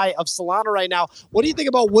 $10,000 buy of Solana right now? What do you think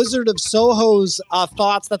about Wizard of Soho's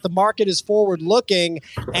thoughts that the market is forward-looking,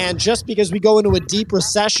 and just because we go into a deep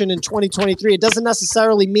recession in 2023, it doesn't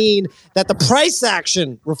necessarily mean that the price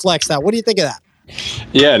action reflects that. What do you think of that?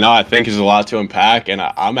 Yeah, no, I think there's a lot to unpack, and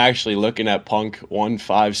I'm actually looking at Punk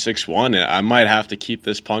 1561, and I might have to keep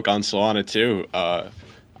this Punk on Solana too. I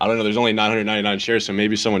don't know, there's only 999 shares, so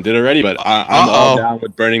maybe someone did already, but I'm all down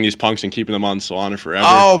with burning these Punks and keeping them on Solana forever.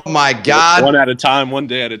 Oh my God. One at a time, one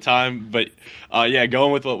day at a time. But yeah,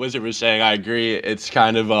 going with what Wizard was saying, I agree. It's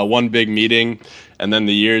kind of one big meeting, and then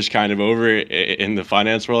the year's kind of over in the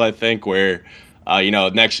finance world, I think, where at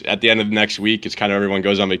the end of the next week, it's kind of everyone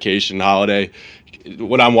goes on vacation, holiday.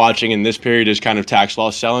 What I'm watching in this period is kind of tax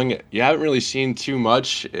loss selling. You haven't really seen too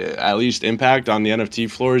much, at least impact on the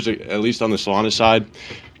NFT floors, at least on the Solana side,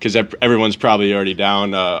 because everyone's probably already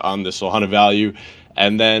down on the Solana value.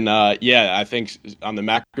 And then, I think on the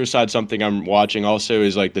macro side, something I'm watching also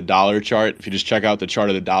is like the dollar chart. If you just check out the chart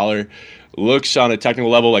of the dollar, looks on a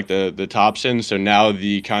technical level like the tops in. So now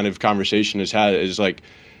the kind of conversation is like,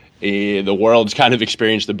 the world's kind of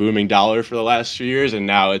experienced the booming dollar for the last few years, and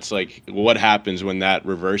now it's like, what happens when that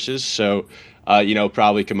reverses? So,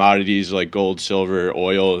 probably commodities like gold, silver,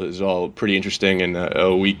 oil is all pretty interesting in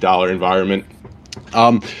a weak dollar environment.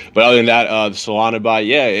 But other than that, the Solana buy,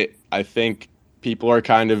 I think people are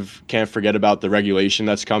can't forget about the regulation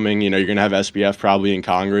that's coming. You're going to have SBF probably in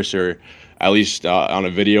Congress, or at least on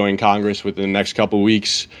a video in Congress within the next couple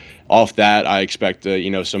weeks. Off that, I expect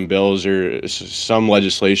some bills or some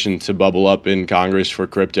legislation to bubble up in Congress for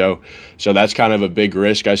crypto. So that's kind of a big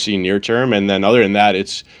risk I see near term. And then other than that,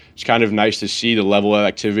 it's kind of nice to see the level of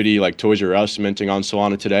activity like Toys R Us minting on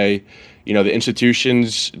Solana today. the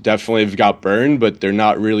institutions definitely have got burned, but they're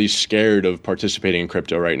not really scared of participating in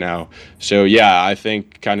crypto right now. So yeah, I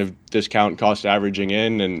think kind of discount cost averaging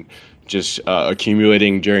in and just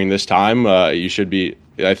accumulating during this time, you should be.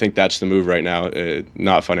 I think that's the move right now,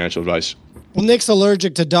 not financial advice. Well, Nick's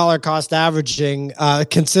allergic to dollar cost averaging,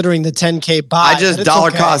 considering the 10K buy. I just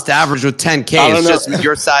dollar cost average with 10K. It's just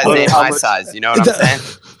your size ain't my size. You know what I'm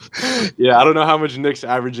saying? Yeah, I don't know how much Nick's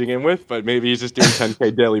averaging in with, but maybe he's just doing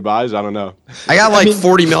 10K daily buys. I don't know. I got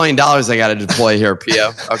 $40 million I got to deploy here, Pio.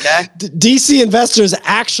 Okay. DC investors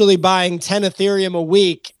actually buying 10 Ethereum a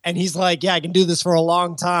week. And he's like, yeah, I can do this for a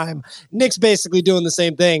long time. Nick's basically doing the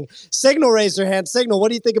same thing. Signal raised their hand. Signal, what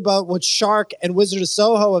do you think about what Shark and Wizard of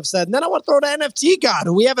Soho have said? And then I want to throw to NFT God,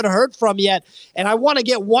 who we haven't heard from yet. And I want to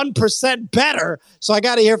get 1% better. So I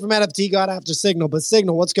got to hear from NFT God after Signal. But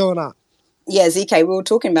Signal, what's going on? Yeah, ZK, we were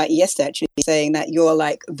talking about yesterday, actually, saying that you're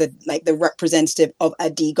like the representative of a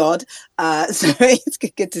D-God. So it's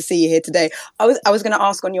good to see you here today. I was going to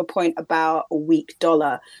ask on your point about a weak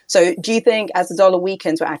dollar. So do you think as the dollar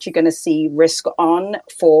weakens, we're actually going to see risk on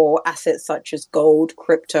for assets such as gold,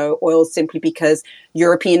 crypto, oil, simply because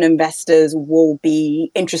European investors will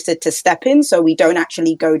be interested to step in so we don't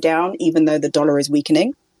actually go down, even though the dollar is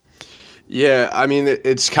weakening? Yeah, I mean,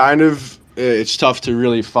 it's kind of... It's tough to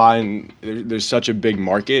really find. There's such a big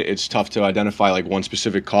market. It's tough to identify like one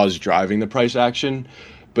specific cause driving the price action.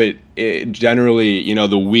 But generally,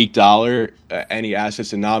 the weak dollar, any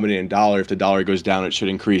assets denominated in dollar, if the dollar goes down, it should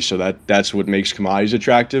increase. So that's what makes commodities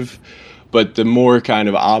attractive. But the more kind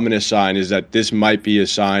of ominous sign is that this might be a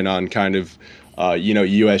sign on kind of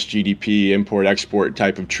U.S. GDP, import-export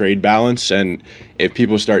type of trade balance. And if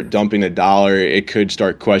people start dumping the dollar, it could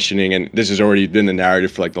start questioning, and this has already been the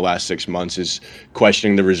narrative for like the last 6 months, is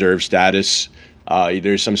questioning the reserve status.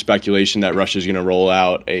 There's some speculation that Russia's going to roll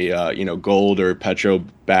out a gold or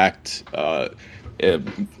petro-backed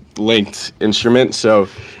linked instrument. So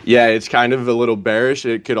yeah, it's kind of a little bearish.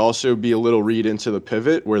 It could also be a little read into the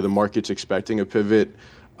pivot, where the market's expecting a pivot.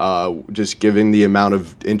 Just given the amount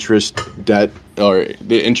of debt, or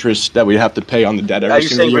the interest that we have to pay on the debt every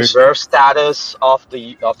single year. Are you saying reserve status of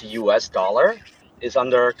the U.S. dollar is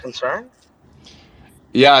under concern?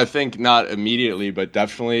 Yeah, I think not immediately, but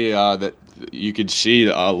definitely that you could see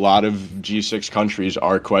a lot of G6 countries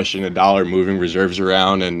are questioning the dollar, moving reserves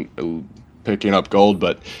around and picking up gold.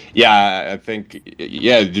 But yeah, I think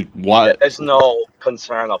there's no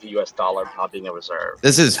concern of U.S. dollar not being a reserve.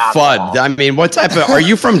 This is FUD. I mean, what type of? Are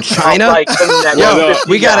you from China?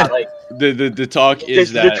 We got it. The talk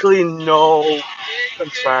is that there's literally no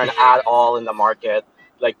concern at all in the market.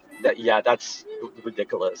 Like that, yeah, that's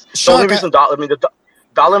ridiculous. The only reason the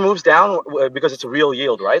dollar moves down because it's a real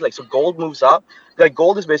yield, right? Like, so gold moves up. Like,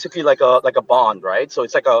 gold is basically like a bond, right? So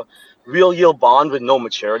it's like a real yield bond with no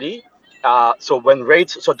maturity. So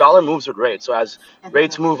dollar moves with rates. So as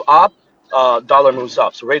rates move up, dollar moves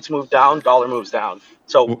up. So rates move down, dollar moves down.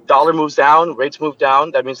 So dollar moves down, rates move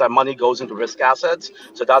down. That means that money goes into risk assets.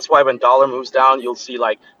 So that's why when dollar moves down, you'll see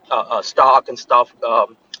like stocks and stuff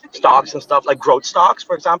like growth stocks,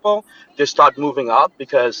 for example, they start moving up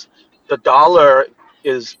because the dollar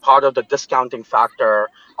is part of the discounting factor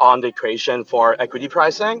on the equation for equity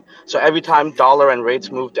pricing. So every time dollar and rates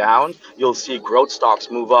move down, you'll see growth stocks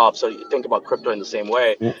move up. So you think about crypto in the same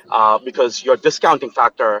way, because your discounting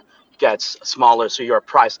factor gets smaller, so your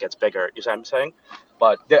price gets bigger. You see what I'm saying?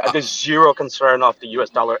 But there's zero concern of the US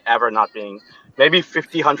dollar ever not being, maybe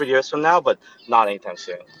 50, 100 years from now, but not anytime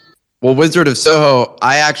soon. Well, Wizard of Soho,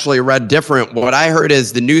 I actually read different. What I heard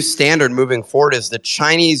is the new standard moving forward is the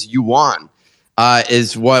Chinese yuan.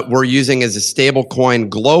 Is what we're using as a stable coin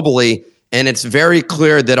globally, and it's very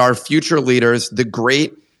clear that our future leaders, the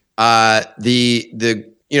great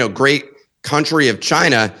great country of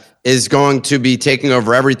China, is going to be taking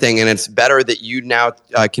over everything, and it's better that you now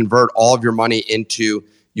convert all of your money into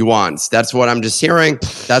yuans. That's what I'm just hearing.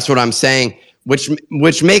 That's what I'm saying,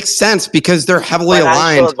 which makes sense because they're heavily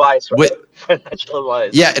aligned advice, right? with financial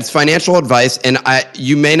advice. Yeah, it's financial advice, and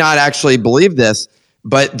you may not actually believe this,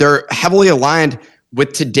 but they're heavily aligned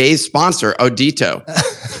with today's sponsor, Odito.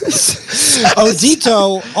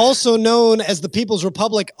 Odito, also known as the People's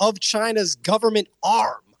Republic of China's government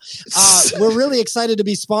arm. We're really excited to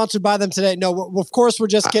be sponsored by them today. No, of course, we're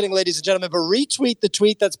just kidding, ladies and gentlemen, but retweet the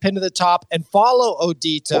tweet that's pinned to the top and follow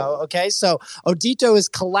Odito, okay? So Odito is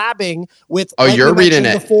collabing with... Oh, you're reading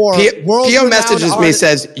it. Pio messages me,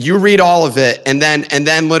 says, you read all of it, and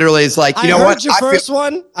then literally it's like, you know what?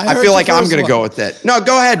 I feel like I'm going to go with it. No,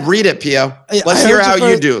 go ahead, read it, Pio. Let's hear how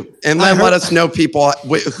you do, and then let us know people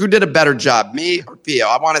who did a better job, me or Pio.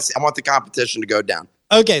 I want the competition to go down.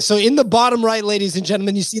 Okay, so in the bottom right, ladies and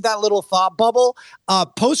gentlemen, you see that little thought bubble?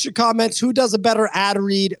 Post your comments. Who does a better ad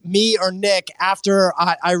read, me or Nick, after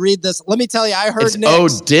I read this? Let me tell you, I heard It's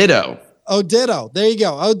Nick's. Ditto. Oh, ditto. There you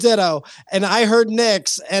go. Oh, ditto. And I heard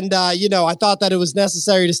Nick's, and, I thought that it was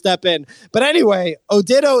necessary to step in. But anyway,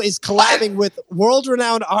 Oditto is collabing with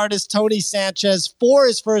world-renowned artist Tony Sanchez for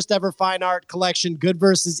his first ever fine art collection, Good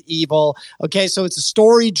versus Evil. Okay, so it's a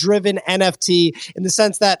story-driven NFT in the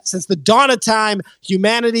sense that since the dawn of time,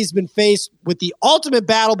 humanity's been faced with the ultimate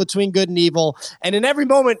battle between good and evil. And in every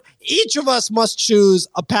moment, each of us must choose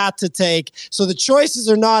a path to take. So the choices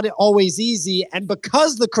are not always easy. And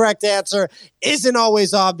because the correct answer isn't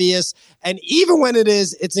always obvious, and even when it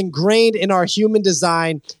is, it's ingrained in our human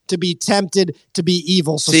design to be tempted to be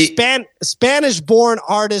evil. So Spanish-born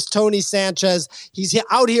artist Tony Sanchez, he's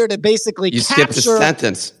out here to basically You capture... skipped a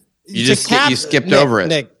sentence. You skipped over it.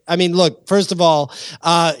 Nick, I mean, look, first of all,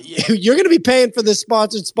 you're going to be paying for this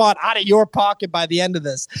sponsored spot out of your pocket by the end of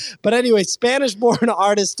this. But anyway, Spanish-born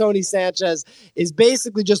artist Tony Sanchez is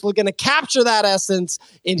basically just looking to capture that essence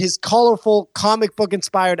in his colorful comic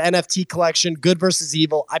book-inspired NFT collection, Good versus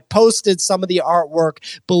Evil. I posted some of the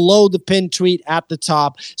artwork below the pinned tweet at the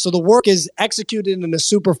top. So the work is executed in a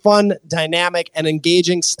super fun, dynamic, and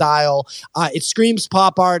engaging style. It screams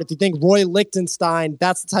pop art. If you think Roy Lichtenstein,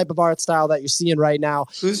 that's the type of art style that you're seeing right now.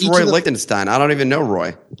 Who's Roy Lichtenstein? I don't even know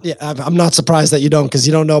Roy. Yeah, I'm not surprised that you don't, because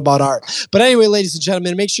you don't know about art. But anyway, ladies and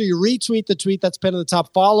gentlemen, make sure you retweet the tweet that's pinned at the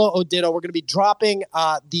top. Follow Oditto. We're going to be dropping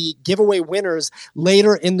the giveaway winners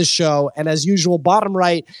later in the show. And as usual, bottom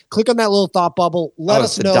right, click on that little thought bubble. Let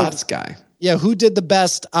us know. Dots guy. Yeah, who did the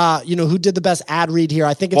best? Who did the best ad read here?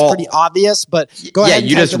 I think it's pretty obvious, but go ahead. Yeah,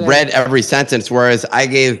 you just read every sentence, whereas I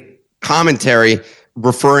gave commentary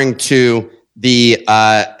referring to the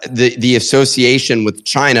association with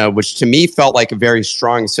China, which to me felt like a very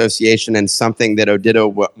strong association and something that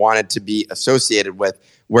Oditto wanted to be associated with,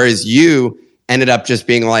 whereas you ended up just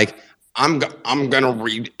being like, I'm going to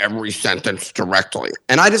read every sentence directly.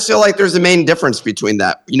 And I just feel like there's a main difference between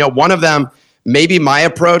that. One of them, maybe my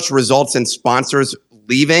approach results in sponsors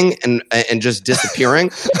leaving and just disappearing,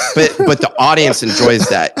 but the audience enjoys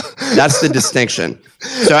that. That's the distinction.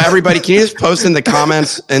 So everybody, can you just post in the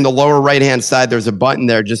comments in the lower right-hand side, there's a button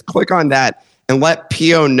there. Just click on that and let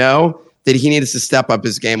Pio know that he needs to step up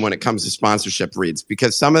his game when it comes to sponsorship reads,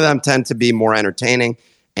 because some of them tend to be more entertaining,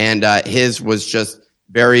 and his was just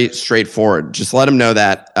very straightforward. Just let him know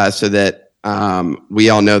that so that we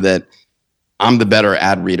all know that I'm the better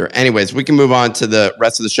ad reader. Anyways, we can move on to the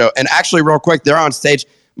rest of the show. And actually, real quick, they're on stage.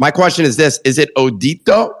 My question is this: is it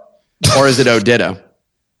Oditto or is it Oditto?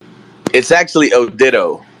 It's actually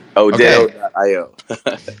Oditto. Oditto.io.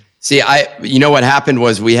 See, you know what happened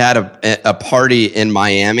was we had a party in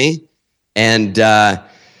Miami, and that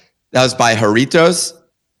was by Jarritos.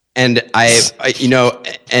 And I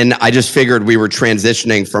just figured we were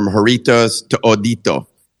transitioning from Jarritos to Oditto.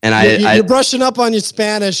 And you're brushing up on your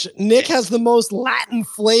Spanish. Nick has the most Latin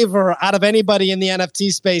flavor out of anybody in the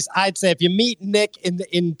NFT space. I'd say if you meet Nick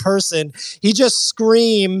in person, he just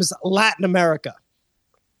screams Latin America.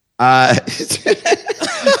 I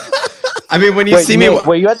mean, when you see me,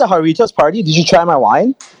 were you at the Jarritos party? Did you try my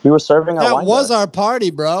wine? We were serving our wine. That was our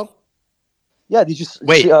party, bro. Yeah. Did you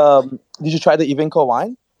Did you try the Ivanko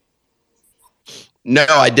wine? No,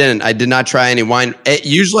 I didn't. I did not try any wine.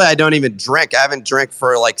 Usually, I don't even drink. I haven't drank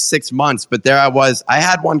for like 6 months. But there I was. I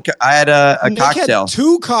had one. I had a Nick cocktail. Had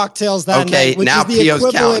 2 cocktails that night. Okay, now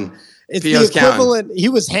Pio's counting. It's the equivalent. He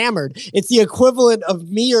was hammered. It's the equivalent of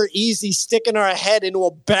me or Easy sticking our head into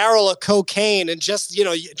a barrel of cocaine and just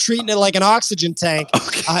treating it like an oxygen tank.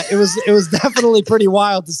 Okay. It was definitely pretty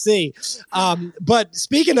wild to see. But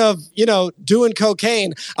speaking of doing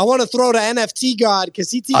cocaine, I want to throw to NFT God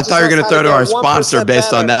because he teaches. I thought you were going to throw to our sponsor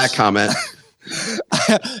based on that comment.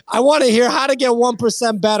 I want to hear how to get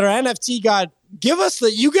 1% better. NFT God. Give us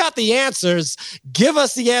you got the answers. Give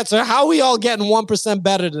us the answer. How are we all getting 1%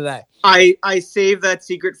 better today? I saved that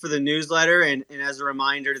secret for the newsletter, and as a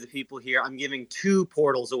reminder to the people here, I'm giving 2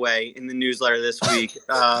 portals away in the newsletter this week,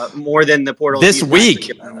 more than the portals this week.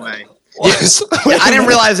 Away. Yes. I didn't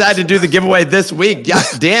realize I had to do the giveaway this week. God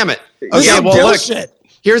damn it. Okay, well, look,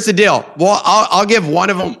 here's the deal. Well, I'll give one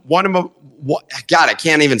of them. God, I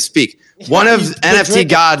can't even speak. One of NFT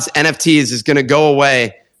God's NFTs is going to go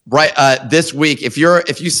away right this week. If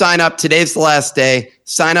you sign up, today's the last day.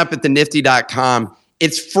 Sign up at thenifty.com.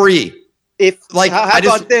 It's free. How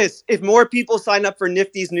about this? If more people sign up for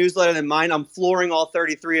Nifty's newsletter than mine, I'm flooring all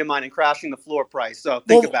 33 of mine and crashing the floor price. So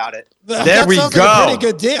think about it. There we go. Like a pretty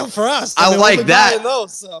good deal for us. I like that.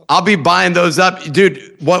 Those, so. I'll be buying those up,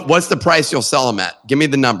 dude. What's the price you'll sell them at? Give me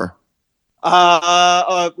the number.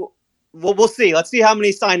 Well, we'll see. Let's see how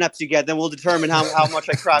many signups you get. Then we'll determine how much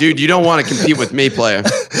I craft. Dude, you don't want to compete with me, player.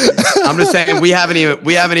 I'm just saying we haven't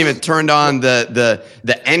even turned on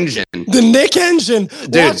the engine. The Nick engine.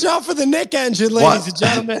 Dude. Watch out for the Nick engine, ladies and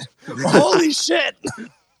gentlemen. Holy shit.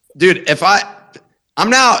 Dude,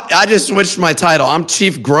 I just switched my title. I'm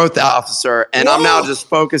Chief Growth Officer, and I'm now just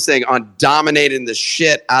focusing on dominating the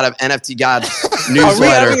shit out of NFT God's newsletter. Are we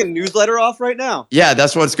having a newsletter off right now? Yeah,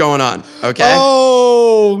 that's what's going on. Okay.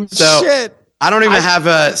 Oh, shit. I don't even have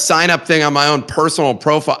a sign up thing on my own personal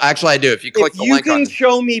profile. Actually, I do. If you click the link on you can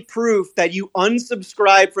show me proof that you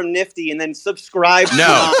unsubscribe from Nifty and then subscribe to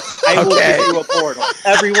mine, I will give you a portal.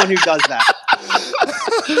 Everyone who does that.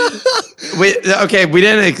 We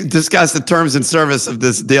didn't discuss the terms and service of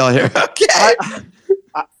this deal here. Okay.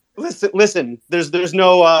 Listen. There's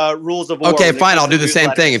no rules of war. Okay, fine. I'll do the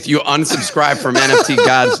same thing. If you unsubscribe from NFT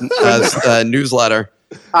God's newsletter,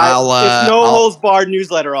 it's no holds barred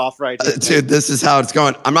newsletter off right here. Dude, this is how it's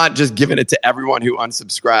going. I'm not just giving it to everyone who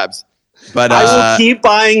unsubscribes, but I will keep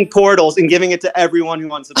buying portals and giving it to everyone who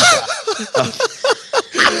unsubscribes.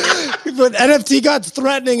 But NFT God's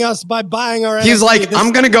threatening us by buying our He's NFT. like,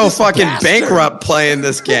 I'm going to go fucking bankrupt playing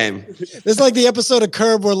this game. It's like the episode of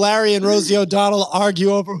Curb where Larry and Rosie O'Donnell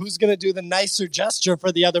argue over who's going to do the nicer gesture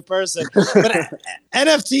for the other person. But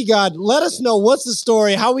NFT God, let us know, what's the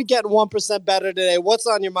story? How we getting 1% better today? What's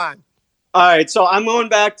on your mind? All right, so I'm going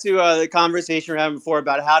back to the conversation we were having before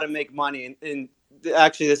about how to make money. And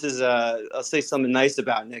actually, this is, I'll say something nice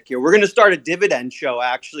about Nick here. We're going to start a dividend show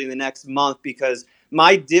actually in the next month because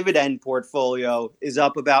my dividend portfolio is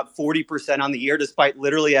up about 40% on the year, despite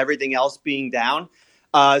literally everything else being down.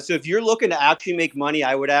 So if you're looking to actually make money,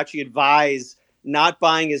 I would actually advise not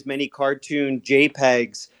buying as many cartoon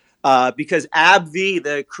JPEGs because AbbVie,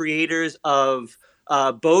 the creators of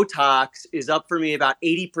Botox, is up for me about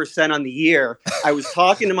 80% on the year. I was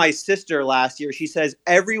talking to my sister last year. She says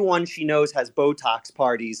everyone she knows has Botox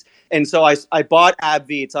parties. And so I bought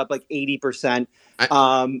AbbVie. It's up like 80%.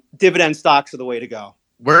 Dividend stocks are the way to go.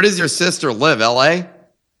 Where does your sister live? LA?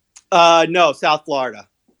 No, South Florida.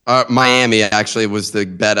 Miami actually was the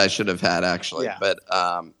bet I should have had actually. Yeah. But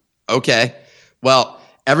okay. Well,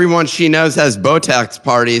 everyone she knows has Botox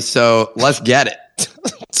parties, so let's get it.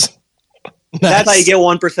 That's how you get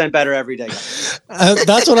 1% better every day.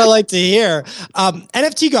 That's what I like to hear.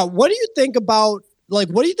 NFT God, what do you think about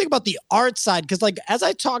the art side? Because as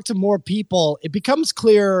I talk to more people, it becomes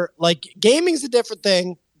clear gaming's a different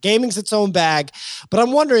thing. Gaming's its own bag. But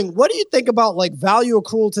I'm wondering, what do you think about value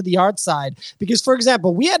accrual to the art side? Because, for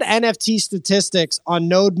example, we had NFT statistics on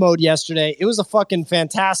Node Mode yesterday. It was a fucking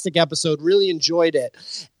fantastic episode. Really enjoyed it.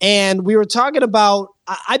 And we were talking about,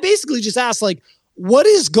 I basically just asked, what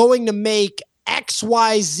is going to make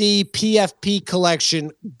XYZ PFP collection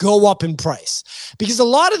go up in price? Because a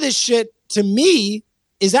lot of this shit, to me,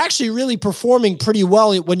 is actually really performing pretty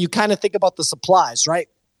well when you kind of think about the supplies, right?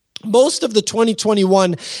 Most of the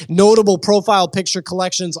 2021 notable profile picture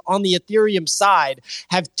collections on the Ethereum side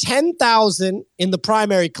have 10,000 in the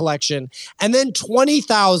primary collection and then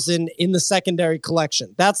 20,000 in the secondary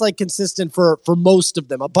collection. That's consistent for most of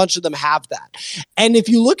them. A bunch of them have that. And if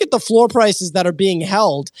you look at the floor prices that are being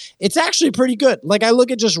held, it's actually pretty good. I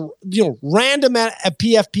look at just, random at a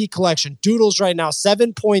PFP collection. Doodles right now,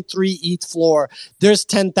 7.3 ETH floor. There's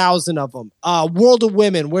 10,000 of them. World of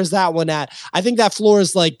Women, where's that one at? I think that floor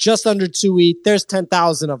is just under 2 ETH. There's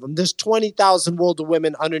 10,000 of them. There's 20,000 World of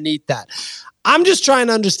Women underneath that. I'm just trying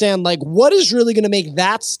to understand, what is really going to make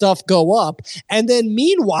that stuff go up? And then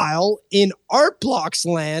meanwhile, in Art Blocks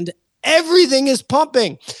land, everything is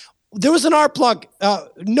pumping. There was an Art Block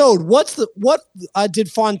Node. What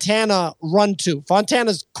did Fontana run to?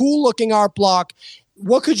 Fontana's cool looking Art Block.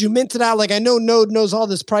 What could you mint it at? I know Node knows all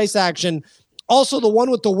this price action. Also, the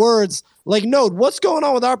one with the words, Node, what's going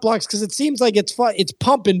on with Art Blocks? Because it seems like it's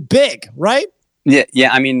pumping big, right?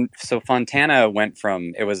 Yeah. I mean, so Fontana went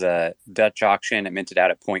from, it was a Dutch auction. It minted out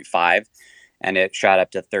at 0.5 and it shot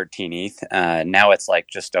up to 13 ETH. Now it's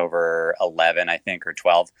just over 11, I think, or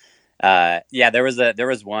 12. There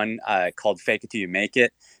was one called Fake It Till You Make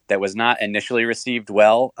It that was not initially received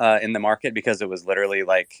well in the market because it was literally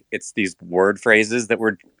it's these word phrases that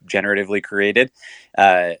were generatively created.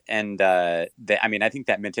 I think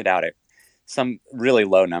that minted out at some really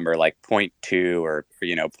low number, 0.2 or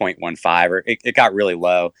 0.15, or it got really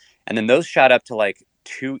low. And then those shot up to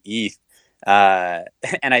 2 ETH. And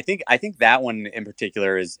I think that one in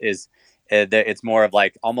particular is it's more of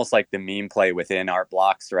almost like the meme play within Art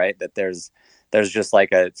Blocks, right? That there's there's just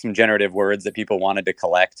like some generative words that people wanted to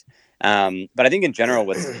collect. But I think in general,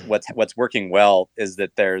 what's working well is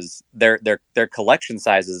that there's their collection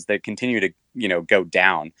sizes that continue to, go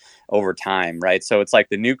down over time, right? So it's like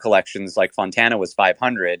the new collections, like Fontana was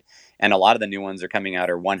 500, and a lot of the new ones are coming out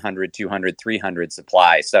are 100, 200, 300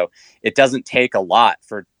 supply. So it doesn't take a lot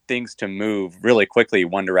for things to move really quickly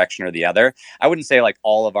one direction or the other. I wouldn't say like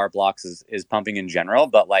all of our blocks is pumping in general,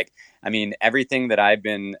 but like, I mean, everything that I've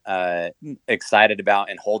been excited about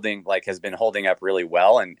and holding like has been holding up really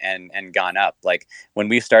well and gone up. Like when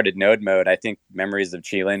we started node mode, I think Memories of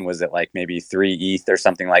Chilin was at like maybe 3 ETH or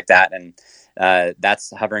something like that. And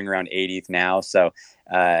that's hovering around 8 ETH now. So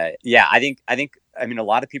yeah, I think, I mean, a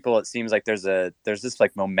lot of people, it seems like there's this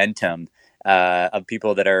like momentum of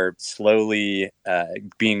people that are slowly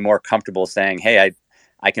being more comfortable saying, hey,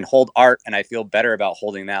 I can hold art and I feel better about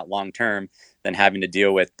holding that long term than having to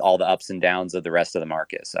deal with all the ups and downs of the rest of the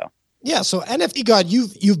market. So yeah, so NFT God,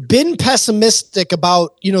 you've been pessimistic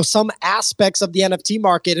about, some aspects of the NFT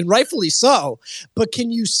market, and rightfully so. But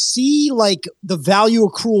can you see like the value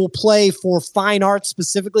accrual play for fine art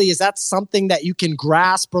specifically? Is that something that you can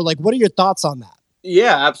grasp, or like what are your thoughts on that?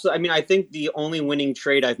 Yeah, absolutely. I mean, I think the only winning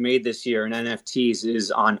trade I've made this year in NFTs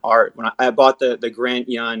is on art. When I bought the Grant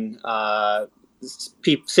Yun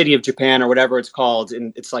City of Japan or whatever it's called,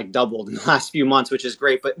 and it's like doubled in the last few months, which is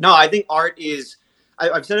great. But no, I think art is,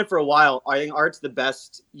 I've said it for a while, I think art's the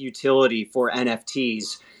best utility for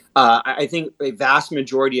NFTs. I think a vast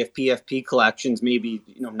majority of PFP collections, maybe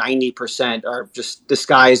 90%, are just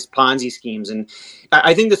disguised Ponzi schemes. And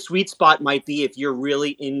I think the sweet spot might be if you're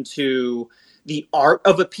really into the art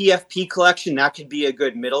of a PFP collection, that could be a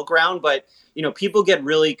good middle ground. But, people get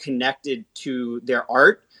really connected to their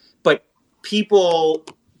art, but people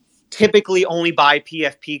typically only buy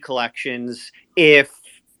PFP collections if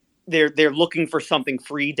they're looking for something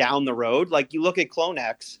free down the road. Like you look at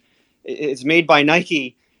CloneX, it's made by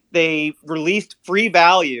Nike. They released free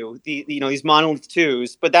value, these Monolith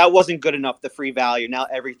 2s, but that wasn't good enough, the free value. Now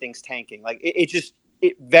everything's tanking. Like it's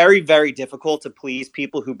very, very difficult to please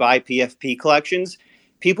people who buy PFP collections.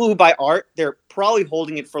 People who buy art, they're probably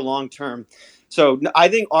holding it for long term. So I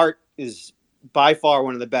think art is by far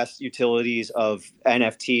one of the best utilities of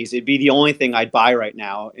NFTs. It'd be the only thing I'd buy right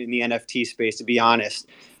now in the NFT space, to be honest.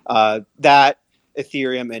 That,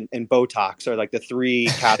 Ethereum, and Botox are like the three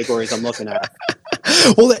categories I'm looking at.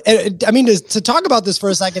 Well, I mean, to talk about this for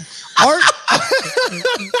a second,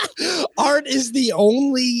 art is the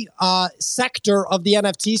only sector of the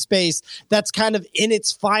NFT space that's kind of in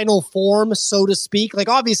its final form, so to speak. Like,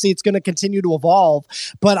 obviously, it's going to continue to evolve,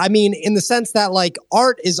 but I mean, in the sense that like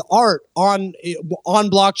art is art on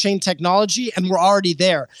blockchain technology, and we're already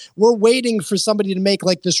there. We're waiting for somebody to make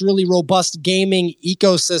like this really robust gaming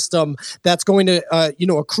ecosystem that's going to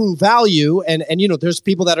accrue value, and there's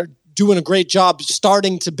people that are doing a great job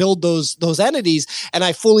starting to build those entities. And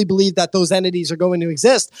I fully believe that those entities are going to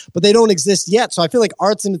exist, but they don't exist yet. So I feel like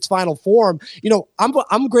art's in its final form.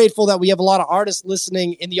 I'm grateful that we have a lot of artists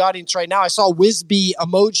listening in the audience right now. I saw Wisby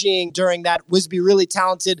emojiing during that. Wisby, really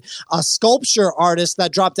talented sculpture artist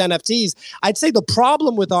that dropped NFTs. I'd say the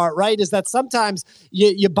problem with art, right, is that sometimes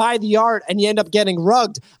you buy the art and you end up getting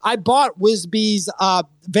rugged. I bought Wisby's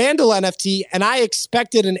Vandal NFT, and I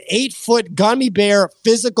expected an 8-foot gummy bear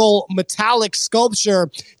physical metallic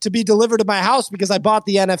sculpture to be delivered to my house because I bought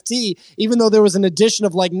the NFT, even though there was an edition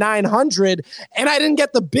of like 900, and I didn't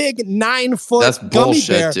get the big 9-foot gummy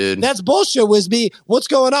bear. Dude. That's bullshit, Wisby. What's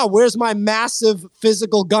going on? Where's my massive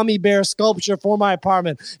physical gummy bear sculpture for my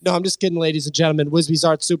apartment? No, I'm just kidding, ladies and gentlemen. Wisby's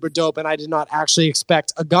art's super dope, and I did not actually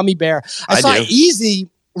expect a gummy bear. I saw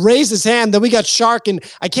Easy raise his hand. Then we got Shark, and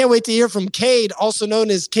I can't wait to hear from Cade, also known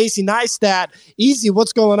as Casey Neistat. Easy,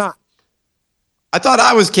 what's going on? I thought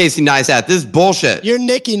I was Casey Neistat. This is bullshit. You're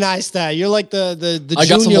Nicky Neistat. You're like the I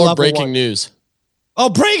got some junior more breaking one. news. Oh,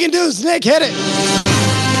 breaking news, Nick, hit it.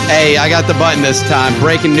 Hey, I got the button this time.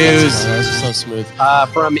 Breaking news. That was so smooth.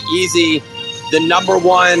 From Easy, the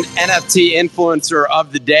 #1 NFT influencer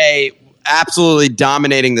of the day, absolutely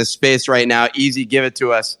dominating the space right now. Easy, give it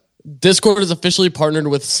to us. Discord is officially partnered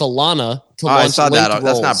with Solana to launch I saw linked that. rolls.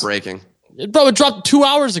 That's not breaking. It dropped 2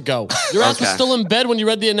 hours ago. Your ass was still in bed when you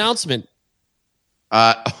read the announcement.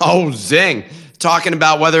 Zing. Talking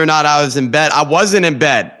about whether or not I was in bed. I wasn't in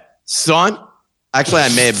bed, son. Actually, I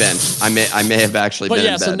may have been. I may have actually been in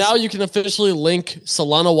bed. So now you can officially link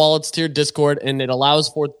Solana wallets to your Discord, and it allows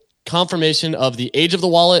for confirmation of the age of the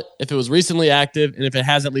wallet, if it was recently active, and if it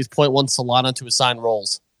has at least 0.1 Solana to assign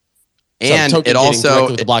roles. And it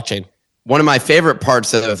also, with the blockchain. One of my favorite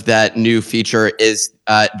parts of that new feature is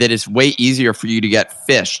that it's way easier for you to get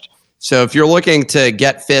phished. So if you're looking to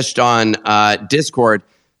get fished on Discord,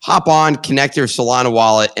 hop on, connect your Solana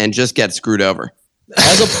wallet, and just get screwed over.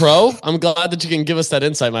 As a pro, I'm glad that you can give us that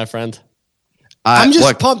insight, my friend. I'm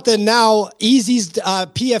just pumped in now. Easy's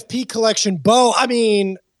PFP collection bow. I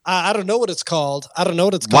mean, I don't know what it's called. Wow.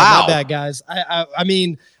 My bad, guys. I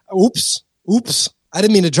mean, oops. I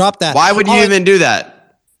didn't mean to drop that. Why would you even do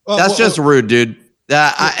that? That's just rude, dude.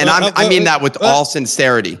 I mean that with all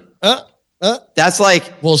sincerity. That's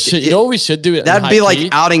like, well, shit. You know what we should do? That'd be like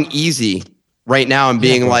outing Easy right now and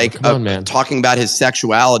being talking about his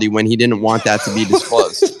sexuality when he didn't want that to be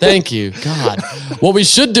disclosed. Thank you, God. What we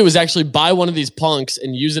should do is actually buy one of these punks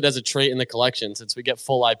and use it as a trait in the collection, since we get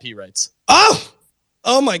full IP rights.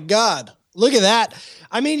 Oh my God. Look at that.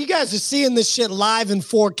 I mean, you guys are seeing this shit live in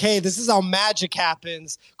 4K. This is how magic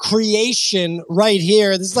happens. Creation right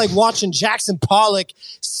here. This is like watching Jackson Pollock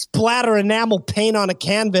splatter enamel paint on a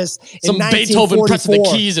canvas. Some Beethoven pressing the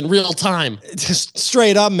keys in real time. Just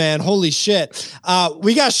straight up, man. Holy shit.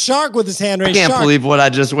 We got Shark with his hand raised. I can't believe what I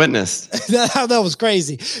just witnessed. that was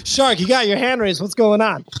crazy. Shark, you got your hand raised. What's going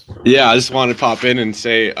on? Yeah, I just wanted to pop in and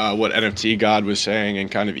say what NFT God was saying, and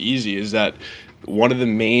kind of Easy, is that one of the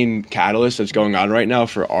main catalysts that's going on right now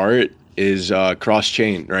for art is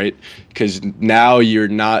cross-chain, right? Because now you're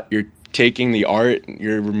taking the art,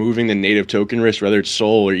 you're removing the native token risk, whether it's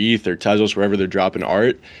Sol or ETH or Tezos, wherever they're dropping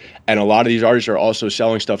art. And a lot of these artists are also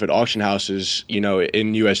selling stuff at auction houses, in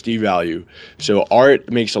USD value. So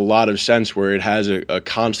art makes a lot of sense where it has a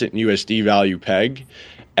constant USD value peg.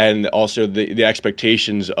 And also the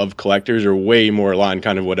expectations of collectors are way more aligned,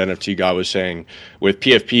 kind of what NFT God was saying. With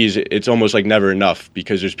PFPs, it's almost like never enough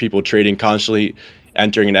because there's people trading constantly,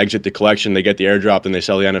 entering and exit the collection. They get the airdrop and they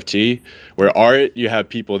sell the NFT. Where art, you have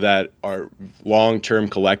people that are long-term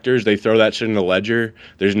collectors. They throw that shit in the ledger.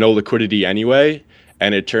 There's no liquidity anyway.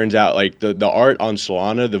 And it turns out like the art on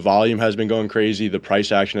Solana, the volume has been going crazy. The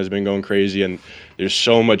price action has been going crazy. And there's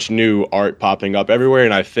so much new art popping up everywhere.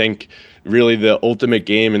 And I think really the ultimate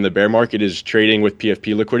game in the bear market is trading with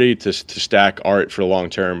PFP liquidity to stack art for the long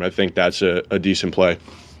term. I think that's a decent play.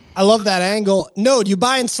 I love that angle. Node, you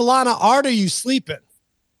buying Solana art or you sleeping?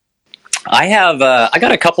 I have I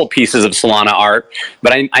got a couple pieces of Solana art,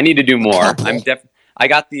 but I need to do more. I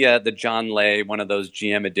got the John Lay, one of those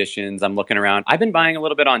GM editions. I'm looking around. I've been buying a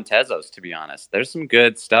little bit on Tezos, to be honest. There's some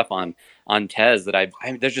good stuff on Tez that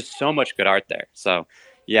there's just so much good art there. So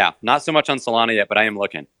yeah, not so much on Solana yet, but I am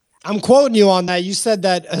looking. I'm quoting you on that. You said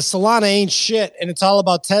that Solana ain't shit, and it's all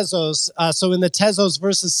about Tezos. So in the Tezos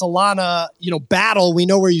versus Solana, battle, we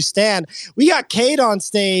know where you stand. We got Cade on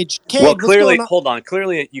stage. Cade, well, clearly, hold on.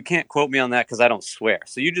 Clearly, you can't quote me on that because I don't swear.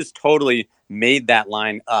 So you just totally made that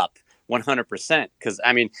line up 100%. Because,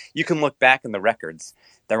 I mean, you can look back in the records.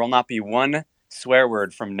 There will not be one swear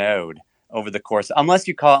word from Node over the course, unless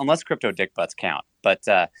crypto dick butts count. But,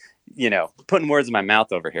 putting words in my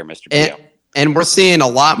mouth over here, Mr. Bio. And we're seeing a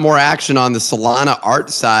lot more action on the Solana art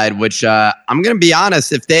side, which I'm going to be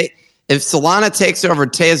honest, if Solana takes over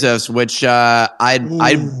Tezos, which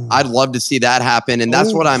I'd love to see that happen, and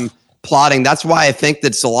that's what I'm plotting. That's why I think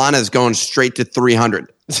that Solana is going straight to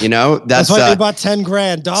 300. That's why they bought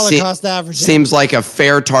 $10,000 dollar cost average. Seems like a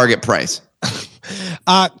fair target price.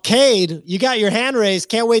 Cade, you got your hand raised.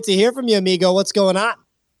 Can't wait to hear from you, amigo. What's going on?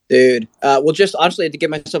 Dude, well, just honestly, to give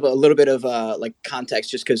myself a little bit of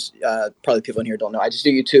context, just because probably people in here don't know, I just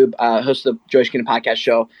do YouTube, host the Joy Screen podcast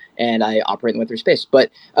show, and I operate in the Web3 space.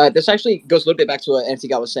 But this actually goes a little bit back to what NFT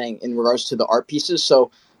guy was saying in regards to the art pieces.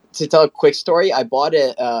 So to tell a quick story, I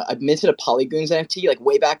minted a Polygoons NFT like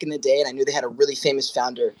way back in the day, and I knew they had a really famous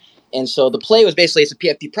founder. And so the play was basically it's a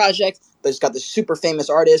PFP project, but it's got this super famous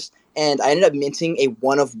artist, and I ended up minting a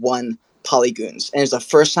one-of-one Polygoons, and it's the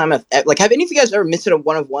first time have any of you guys ever minted a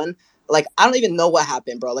one-of-one? Like, I don't even know what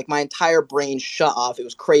happened, bro. Like, my entire brain shut off. It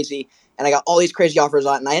was crazy, and I got all these crazy offers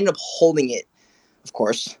on it, and I ended up holding it, of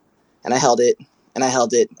course, and I held it, and I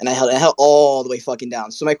held it, and I held all the way fucking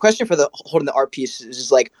down. So my question for the holding the art piece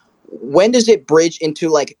is like, when does it bridge into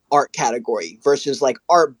like art category versus like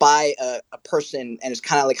art by a person, and it's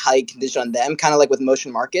kind of like highly conditioned on them, kind of like with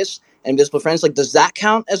Motion Marcus and Invisible Friends? Like, does that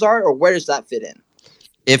count as art, or where does that fit in?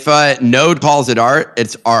 If Node calls it art,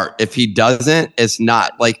 it's art. If he doesn't, it's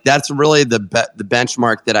not. Like, that's really the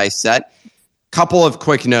benchmark that I set. Couple of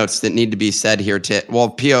quick notes that need to be said here.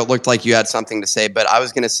 Pio, it looked like you had something to say, but I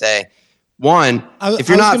was going to say, one, if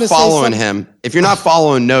you're not following him, if you're not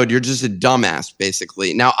following Node, you're just a dumbass,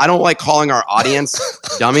 basically. Now, I don't like calling our audience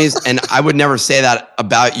dummies, and I would never say that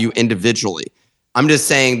about you individually. I'm just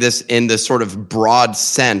saying this in the sort of broad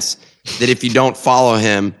sense that if you don't follow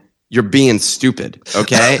him, you're being stupid,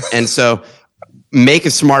 okay? And so make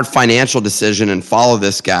a smart financial decision and follow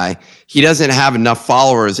this guy. He doesn't have enough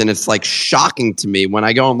followers, and it's like shocking to me when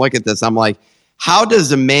I go and look at this. I'm like, how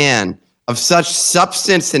does a man of such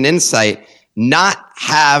substance and insight not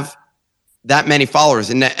have that many followers?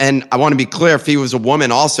 And I want to be clear, if he was a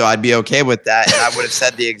woman also, I'd be okay with that, and I would have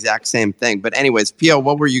said the exact same thing. But anyways, Pio,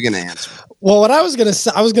 what were you going to answer? Well, what I was going to say,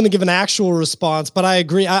 I was going to give an actual response, but I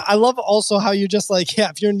agree. I love also how you're just like, yeah,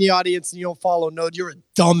 if you're in the audience and you don't follow Node, you're a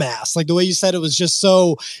dumbass. Like the way you said it was just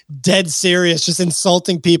so dead serious, just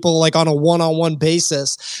insulting people like on a one-on-one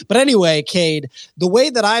basis. But anyway, Cade, the way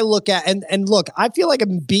that I look at, and look, I feel like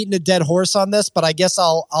I'm beating a dead horse on this, but I guess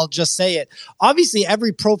I'll just say it. Obviously,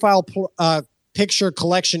 every profile picture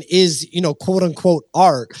collection is, quote unquote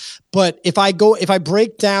art. But if I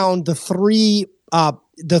break down the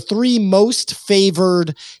three most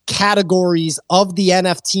favored categories of the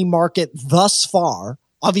NFT market thus far,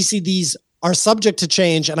 obviously these are subject to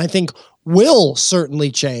change and I think will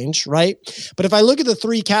certainly change, right? But if I look at the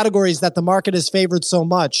three categories that the market has favored so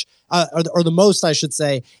much, or the most, I should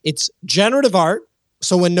say, it's generative art.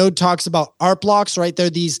 So when Node talks about art blocks, right, they're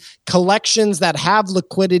these collections that have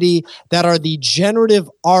liquidity that are the generative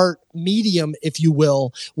art medium, if you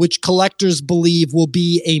will, which collectors believe will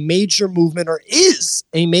be a major movement or is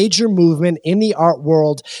a major movement in the art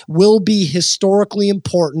world, will be historically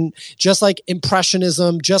important, just like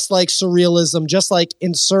Impressionism, just like Surrealism, just like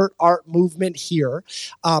insert art movement here,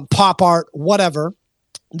 pop art, whatever.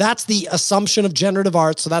 That's the assumption of generative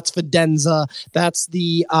art. So that's Fidenza, that's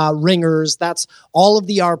the ringers, that's all of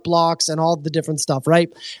the art blocks and all of the different stuff, right?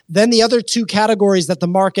 Then the other two categories that the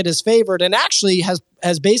market has favored and actually has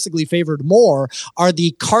basically favored more are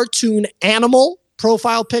the cartoon animal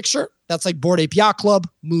profile picture. That's like Bored Ape Yacht Club,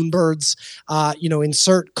 Moonbirds,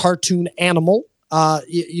 insert cartoon animal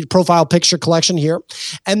profile picture collection here.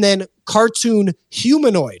 And then cartoon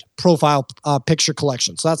humanoid profile picture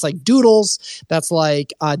collection. So that's like Doodles, that's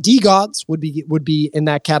like D-Gods would be in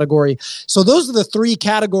that category. So those are the three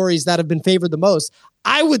categories that have been favored the most.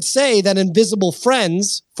 I would say that Invisible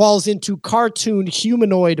Friends falls into cartoon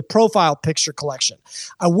humanoid profile picture collection.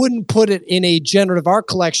 I wouldn't put it in a generative art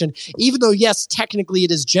collection, even though, yes, technically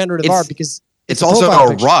it is generative art because it's also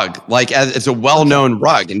a rug. Like it's a well-known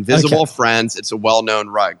rug. Invisible Friends, it's a well-known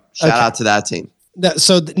rug. Shout out to that team.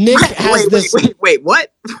 So Nick has this. Wait,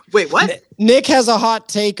 what? Wait, what? Nick has a hot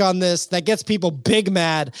take on this that gets people big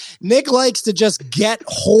mad. Nick likes to just get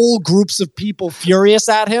whole groups of people furious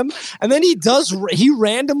at him. And then he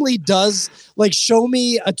randomly does like show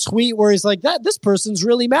me a tweet where he's like, this person's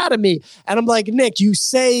really mad at me. And I'm like, Nick, you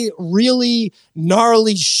say really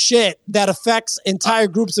gnarly shit that affects entire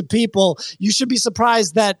groups of people. You should be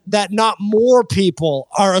surprised that not more people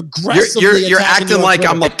are aggressively You're acting like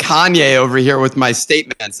I'm like Kanye over here with my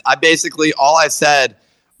statements. All I said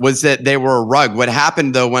was that they were a rug. What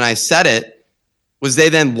happened though when I said it was they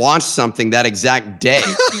then launched something that exact day,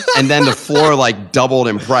 and then the floor like doubled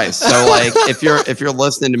in price. So like if you're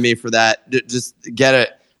listening to me for that, just get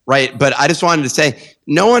it right. But I just wanted to say,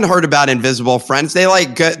 no one heard about Invisible Friends.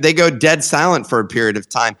 They go dead silent for a period of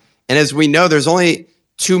time. And as we know, there's only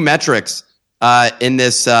two metrics in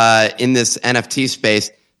this NFT space.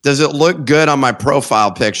 Does it look good on my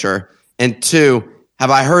profile picture? And two, have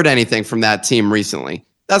I heard anything from that team recently?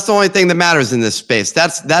 That's the only thing that matters in this space.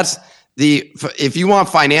 If you want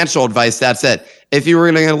financial advice, that's it. If you were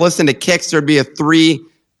going to listen to Kicks, there'd be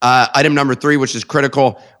item number 3, which is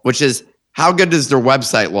critical, which is how good does their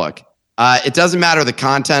website look? It doesn't matter the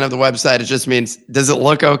content of the website. It just means, does it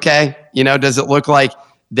look okay? Does it look like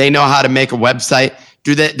they know how to make a website?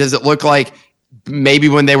 Does it look like maybe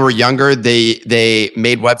when they were younger, they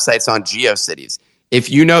made websites on GeoCities? If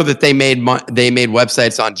you know that they made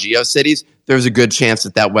websites on GeoCities, there's a good chance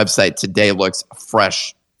that website today looks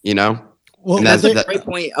fresh, Well, that's a great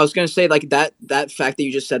point. I was going to say like that fact that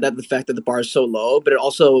you just said, that the fact that the bar is so low, but it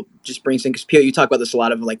also just brings in, because Pio, you talk about this a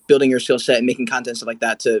lot of like building your skill set and making content, stuff like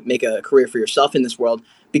that to make a career for yourself in this world.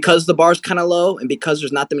 Because the bar is kind of low and because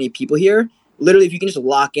there's not that many people here, literally if you can just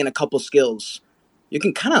lock in a couple skills, you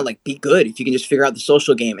can kind of like be good if you can just figure out the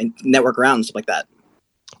social game and network around and stuff like that.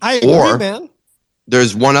 I agree, man.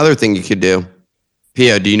 There's one other thing you could do.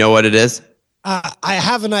 Pio, do you know what it is? I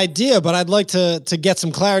have an idea, but I'd like to get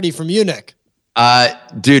some clarity from you, Nick.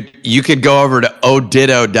 Dude, you could go over to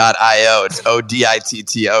oditto.io. It's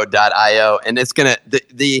oditto.io. And it's going to,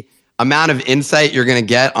 the amount of insight you're going to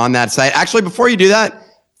get on that site. Actually, before you do that,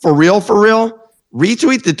 for real,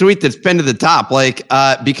 retweet the tweet that's pinned to the top.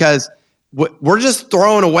 Because we're just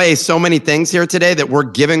throwing away so many things here today that we're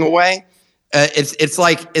giving away. It's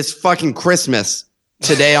like, it's fucking Christmas.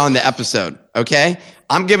 today on the episode. Okay,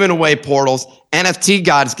 I'm giving away portals. NFT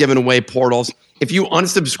God's giving away portals. If you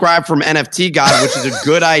unsubscribe from NFT God, which is a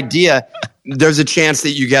good idea, there's a chance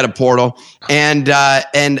that you get a portal. And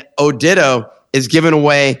Odito is giving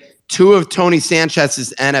away 2 of Tony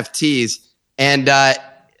Sanchez's NFTs. And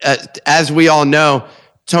as we all know,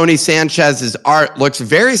 Tony Sanchez's art looks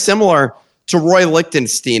very similar to Roy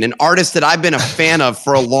Lichtenstein, an artist that I've been a fan of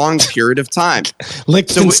for a long period of time.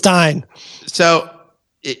 Lichtenstein.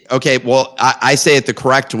 Okay, well, I say it the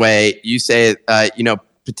correct way. You say it,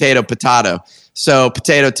 potato. So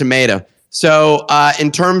potato, tomato. So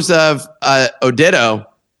in terms of Odito,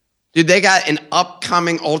 dude, they got an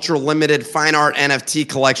upcoming ultra limited fine art NFT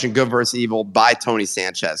collection, Good vs. Evil, by Tony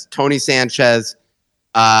Sanchez. Tony Sanchez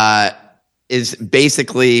is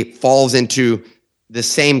basically falls into the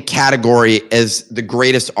same category as the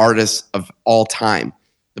greatest artists of all time.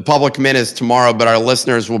 The public mint is tomorrow, but our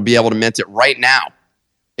listeners will be able to mint it right now.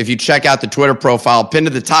 If you check out the Twitter profile, pinned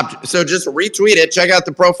to the top. So just retweet it, check out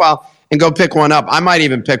the profile, and go pick one up. I might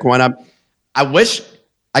even pick one up. I wish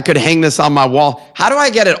I could hang this on my wall. How do I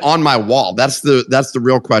get it on my wall? That's the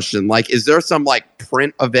real question. Like, is there some like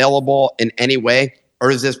print available in any way, or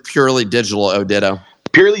is this purely digital, Odito?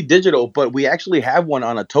 Purely digital, but we actually have one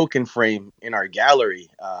on a token frame in our gallery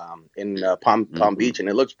in Palm Beach, and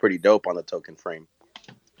it looks pretty dope on the token frame.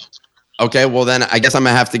 Okay, well then I guess I'm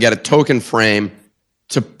gonna have to get a token frame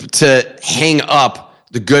to hang up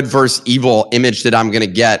the Good vs. Evil image that I'm gonna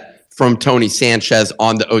get from Tony Sanchez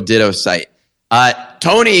on the Odito site.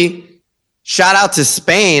 Tony, shout out to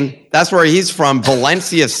Spain. That's where he's from,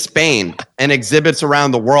 Valencia, Spain, and exhibits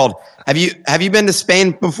around the world. Have you been to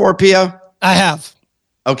Spain before, Pio? I have.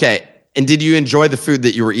 Okay, and did you enjoy the food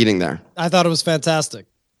that you were eating there? I thought it was fantastic.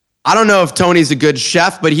 I don't know if Tony's a good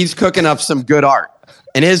chef, but he's cooking up some good art.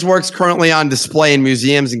 And his work's currently on display in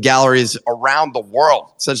museums and galleries around the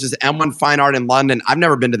world, such as M1 Fine Art in London. I've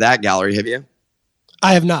never been to that gallery. Have you?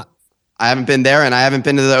 I have not. I haven't been there, and I haven't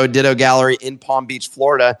been to the Odito Gallery in Palm Beach,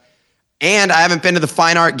 Florida. And I haven't been to the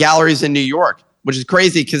fine art galleries in New York, which is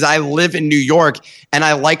crazy because I live in New York, and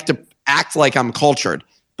I like to act like I'm cultured.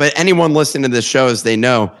 But anyone listening to this show, as they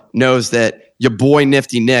knows that your boy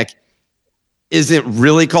Nifty Nick isn't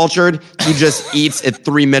really cultured. He just eats at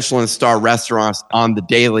 3 Michelin star restaurants on the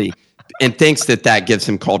daily and thinks that gives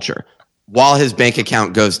him culture while his bank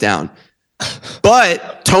account goes down.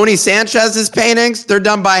 But Tony Sanchez's paintings, they're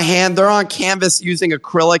done by hand. They're on canvas using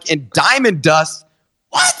acrylic and diamond dust.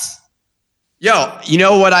 What? Yo, you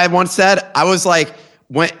know what I once said? I was like,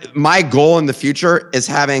 when my goal in the future is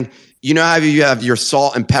having, you know how you have your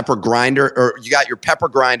salt and pepper grinder, or you got your pepper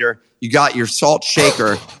grinder, you got your salt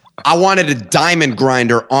shaker. I wanted a diamond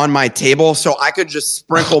grinder on my table so I could just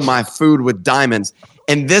sprinkle my food with diamonds.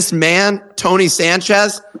 And this man, Tony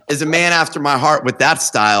Sanchez, is a man after my heart with that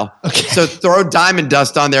style. Okay. So throw diamond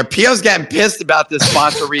dust on there. Pio's getting pissed about this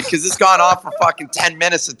sponsor read because it's gone on for fucking 10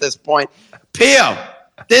 minutes at this point. Pio,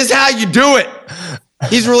 this is how you do it.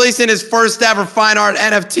 He's releasing his first ever fine art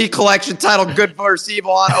NFT collection titled Good vs.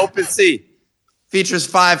 Evil on OpenSea. Features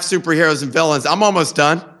 5 superheroes and villains. I'm almost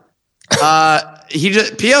done.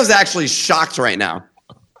 Pio's actually shocked right now.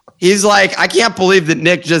 He's like, I can't believe that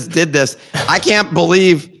Nick just did this. I can't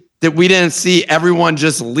believe that we didn't see everyone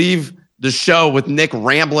just leave the show with Nick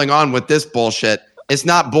rambling on with this bullshit. It's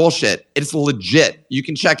not bullshit. It's legit. You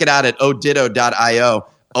can check it out at odito.io,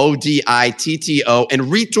 ODITTO, and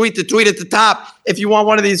retweet the tweet at the top if you want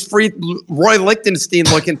one of these free Roy Lichtenstein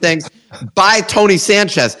looking things by Tony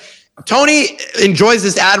Sanchez. Tony enjoys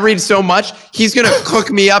this ad read so much, he's going to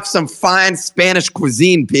cook me up some fine Spanish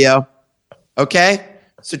cuisine, Pio. Okay?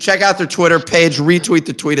 So check out their Twitter page, retweet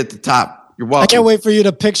the tweet at the top. You're welcome. I can't wait for you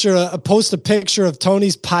to post a picture of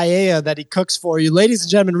Tony's paella that he cooks for you. Ladies and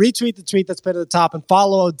gentlemen, retweet the tweet that's been at the top and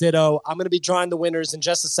follow Odito. I'm going to be drawing the winners in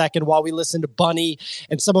just a second while we listen to Bunny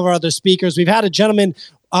and some of our other speakers. We've had a gentleman,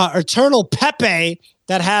 Eternal Pepe,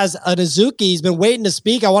 that has an Azuki. He's been waiting to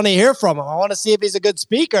speak. I want to hear from him. I want to see if he's a good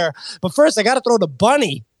speaker. But first, I got to throw to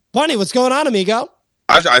Bunny. Bunny, what's going on, amigo?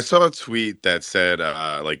 I saw a tweet that said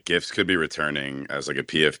like gifts could be returning as like a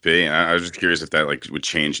PFP, and I was just curious if that like would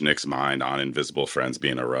change Nick's mind on Invisible Friends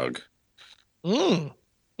being a rug.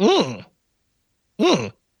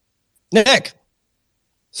 Nick.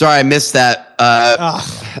 Sorry, I missed that.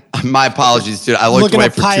 My apologies, dude. I looked away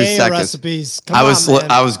for 2 seconds. Recipes. I was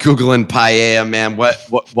Googling paella, man.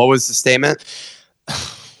 What was the statement?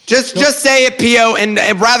 Just say it, Pio, and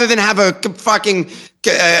rather than have a fucking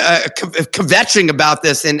kvetching about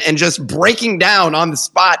this and just breaking down on the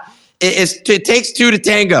spot, it takes 2 to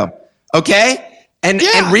tango, okay? And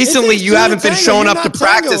recently you haven't been showing up to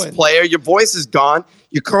practice, player. Your voice is gone.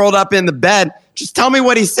 You're curled up in the bed. Just tell me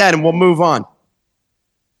what he said and we'll move on.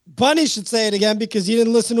 Bunny should say it again because you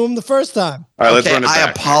didn't listen to him the first time. All right, let's run it back.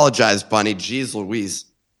 I apologize, Bunny. Jeez Louise.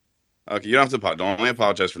 Okay, you don't have to apologize. Don't only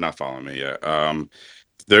apologize for not following me yet.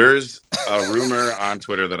 There's a rumor on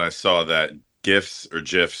Twitter that I saw that GIFs or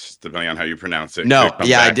GIFs, depending on how you pronounce it. No,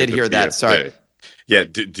 yeah, I did hear that. Sorry. Yeah,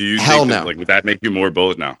 do you Hell think no. that, like, would that make you more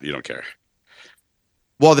bullish? No, you don't care.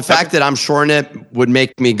 Well, the fact that I'm shorting it would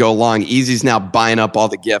make me go long. Easy's now buying up all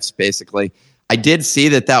the GIFs, basically. I did see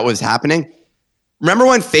that was happening. Remember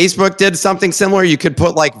when Facebook did something similar? You could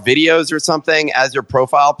put like videos or something as your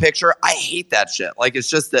profile picture. I hate that shit. Like, it's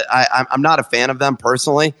just that I'm not a fan of them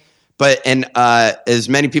personally. But as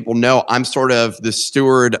many people know, I'm sort of the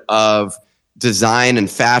steward of design and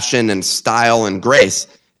fashion and style and grace.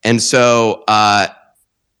 And so, I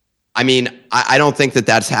don't think that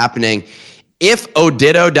that's happening. If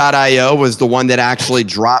Oditto.io was the one that actually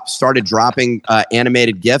started dropping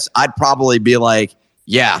animated GIFs, I'd probably be like,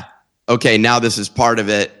 yeah, okay, now this is part of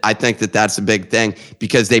it. I think that that's a big thing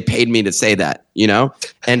because they paid me to say that, you know?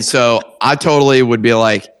 And so I totally would be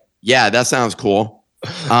like, yeah, that sounds cool.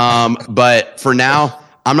 But for now,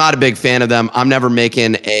 I'm not a big fan of them. I'm never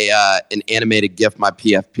making an animated GIF my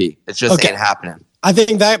PFP. It just ain't happening. I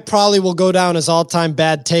think that probably will go down as all-time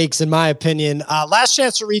bad takes, in my opinion. Last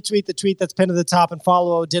chance to retweet the tweet that's pinned to the top and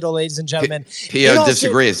follow Oditto, ladies and gentlemen. P.O.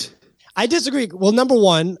 disagrees. I disagree. Well, number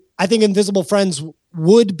one, I think Invisible Friends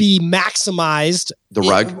would be maximized. The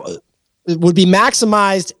rug? It would be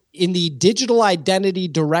maximized in the digital identity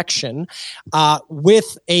direction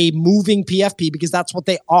with a moving PFP because that's what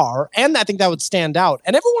they are. And I think that would stand out.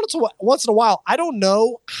 And every once in a while, I don't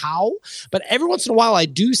know how, but every once in a while I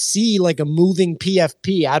do see like a moving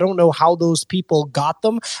PFP. I don't know how those people got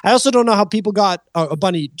them. I also don't know how people got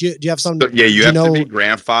Bunny. Do you have something? So, yeah, you have to be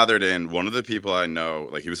grandfathered in. One of the people I know,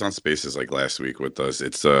 like he was on Spaces like last week with us.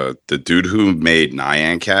 It's the dude who made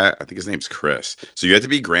Nyan Cat. I think his name's Chris. So you had to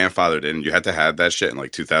be grandfathered in. You had to have that shit in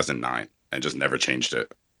like 2009 and just never changed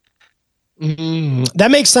it. That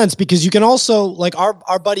makes sense because you can also, like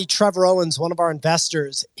our buddy Trevor Owens, one of our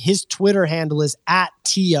investors, his Twitter handle is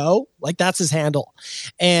 @TO. Like that's his handle.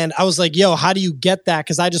 And I was like, yo, how do you get that?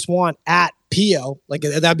 Because I just want @PO. Like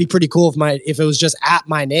that'd be pretty cool if it was just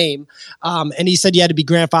my name. And he said you had to be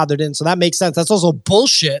grandfathered in. So that makes sense. That's also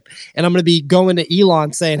bullshit. And I'm going to be going to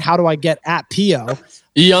Elon saying, how do I get @PO?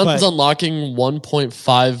 Elon's unlocking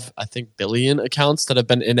 1.5, I think, billion accounts that have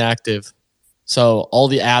been inactive. So all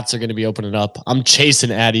the ats are going to be opening up. I'm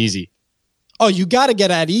chasing @Easy. Oh, you got to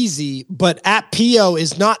get @Easy, but @PO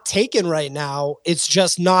is not taken right now. It's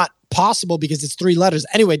just not possible because it's 3 letters.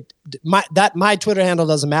 Anyway, my Twitter handle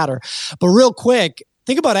doesn't matter. But real quick,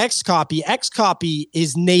 think about Xcopy. Xcopy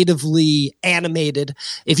is natively animated.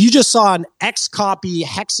 If you just saw an Xcopy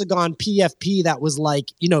hexagon PFP that was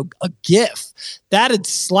like, a GIF, that'd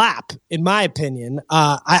slap, in my opinion.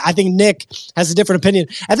 I think Nick has a different opinion.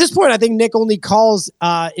 At this point, I think Nick only calls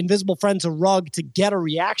Invisible Friends a rug to get a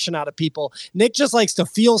reaction out of people. Nick just likes to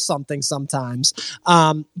feel something sometimes.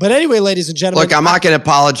 But anyway, ladies and gentlemen. Look, I'm not going to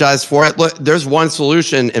apologize for it. Look, there's one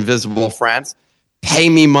solution, Invisible Friends. Pay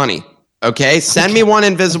me money. Okay, send me one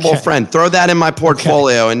invisible friend. Throw that in my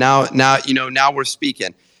portfolio, and now we're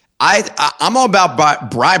speaking. I'm all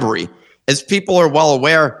about bribery. As people are well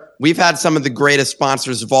aware, we've had some of the greatest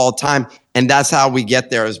sponsors of all time, and that's how we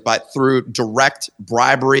get there is through direct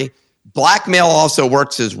bribery. Blackmail also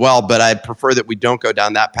works as well, but I prefer that we don't go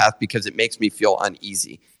down that path because it makes me feel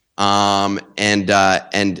uneasy. And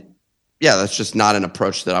yeah, that's just not an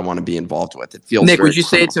approach that I want to be involved with. It feels. Nick, would you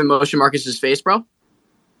say it to Motion Marcus's face, bro?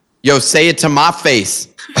 Yo, say it to my face.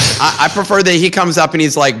 I prefer that he comes up and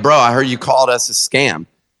he's like, bro, I heard you called us a scam.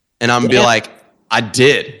 And I'm going to be like, I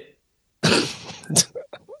did.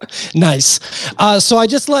 Nice. So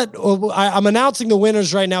I'm announcing the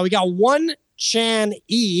winners right now. We got one Chan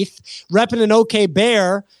ETH repping an OK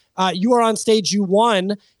Bear. You are on stage. You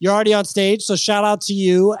won. You're already on stage. So shout out to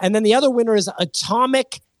you. And then the other winner is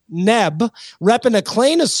Atomic Neb, repping a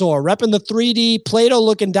Clanosaur, repping the 3D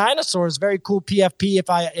Play-Doh-looking dinosaurs. Very cool PFP.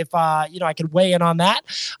 If I could weigh in on that.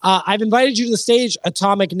 I've invited you to the stage,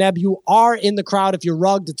 Atomic Neb. You are in the crowd. If you're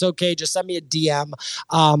rugged, it's okay. Just send me a DM.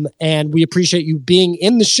 And we appreciate you being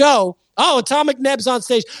in the show. Oh, Atomic Neb's on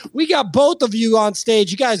stage. We got both of you on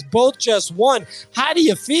stage. You guys both just won. How do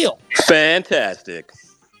you feel? Fantastic.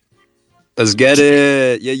 Let's get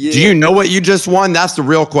it. Yeah. Do you know what you just won? That's the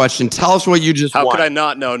real question. Tell us what you just won. How could I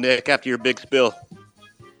not know, Nick, after your big spill?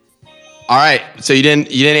 All right. So you didn't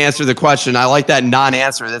answer the question. I like that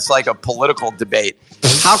non-answer. That's like a political debate.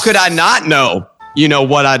 How could I not know,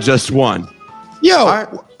 what I just won? Yo, right.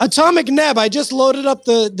 Atomic Neb, I just loaded up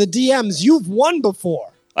the DMs. You've won before.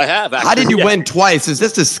 I have. Actually. How did you win twice? Is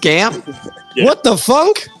this a scam? Yeah. What the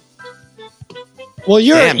funk? Well,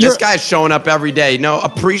 This guy's showing up every day. No,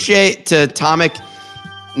 appreciate to Atomic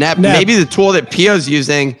Neb. Maybe the tool that Pio's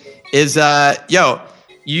using is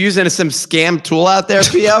you using some scam tool out there,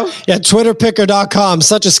 Pio? Yeah, twitterpicker.com.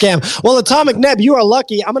 Such a scam. Well, Atomic Neb, you are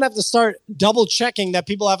lucky. I'm going to have to start double checking that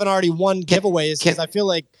people haven't already won giveaways because I feel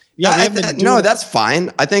like, we haven't been doing it. That's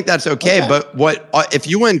fine. I think that's okay. But what if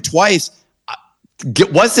you win twice,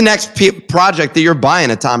 what's the next project that you're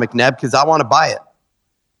buying, Atomic Neb? Because I want to buy it.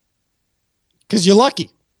 Because you're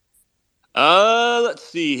lucky. Let's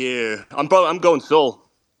see here. I'm going Soul.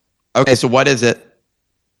 Okay, so what is it?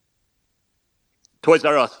 Toys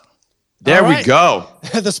R Us. There we go.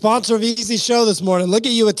 The sponsor of Easy Show this morning. Look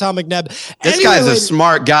at you, Atomic Neb. This guy's a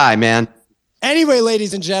smart guy, man. Anyway,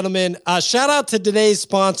 ladies and gentlemen, shout out to today's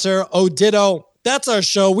sponsor, Oditto. That's our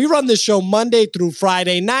show. We run this show Monday through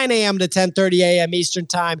Friday, 9 a.m. to 10:30 a.m. Eastern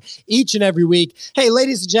time, each and every week. Hey,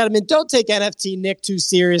 ladies and gentlemen, don't take NFT Nick too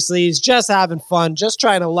seriously. He's just having fun, just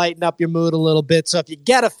trying to lighten up your mood a little bit. So if you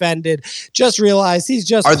get offended, just realize he's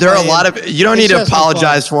just Are there a lot of... You don't need to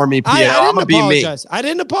apologize for me, Pio. I'm going to be me. I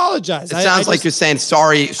didn't apologize. It sounds like you're saying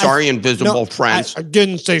sorry, invisible friends. I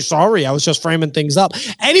didn't say sorry. I was just framing things up.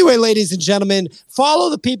 Anyway, ladies and gentlemen, follow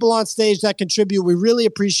the people on stage that contribute. We really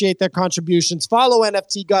appreciate their contributions. Follow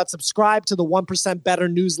NFT God. Subscribe to the 1% Better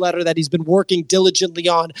newsletter that he's been working diligently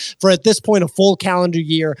on for, at this point, a full calendar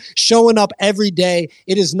year, showing up every day.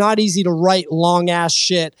 It is not easy to write long-ass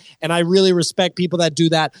shit, and I really respect people that do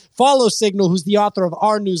that. Follow Signal, who's the author of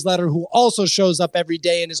our newsletter, who also shows up every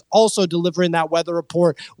day and is also delivering that weather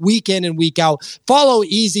report week in and week out. Follow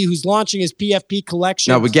Easy, who's launching his PFP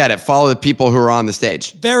collection. No, we get it. Follow the people who are on the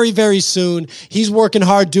stage. Very, very soon. He's working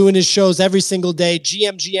hard doing his shows every single day.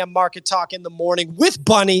 GM Market Talk in the morning with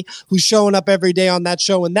Bunny, who's showing up every day on that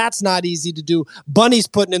show, and that's not easy to do. Bunny's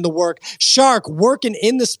putting in the work. Shark working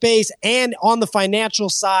in the space and on the financial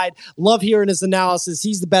side. Love hearing his analysis.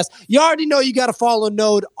 He's the best. You already know you got to follow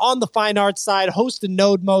Node on the fine arts side, hosting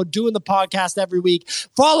Node Mode, doing the podcast every week.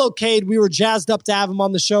 Follow Cade. We were jazzed up to have him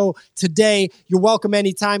on the show today. You're welcome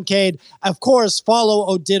anytime, Cade. Of course,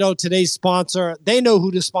 follow Oditto, today's sponsor. They know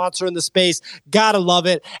who to sponsor in the space. Gotta love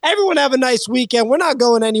it. Everyone have a nice weekend. We're not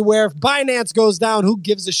going anywhere. If Binance goes down, who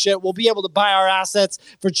gives a shit? We'll be able to buy our assets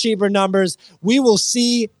for cheaper numbers. We will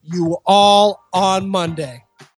see you all on Monday.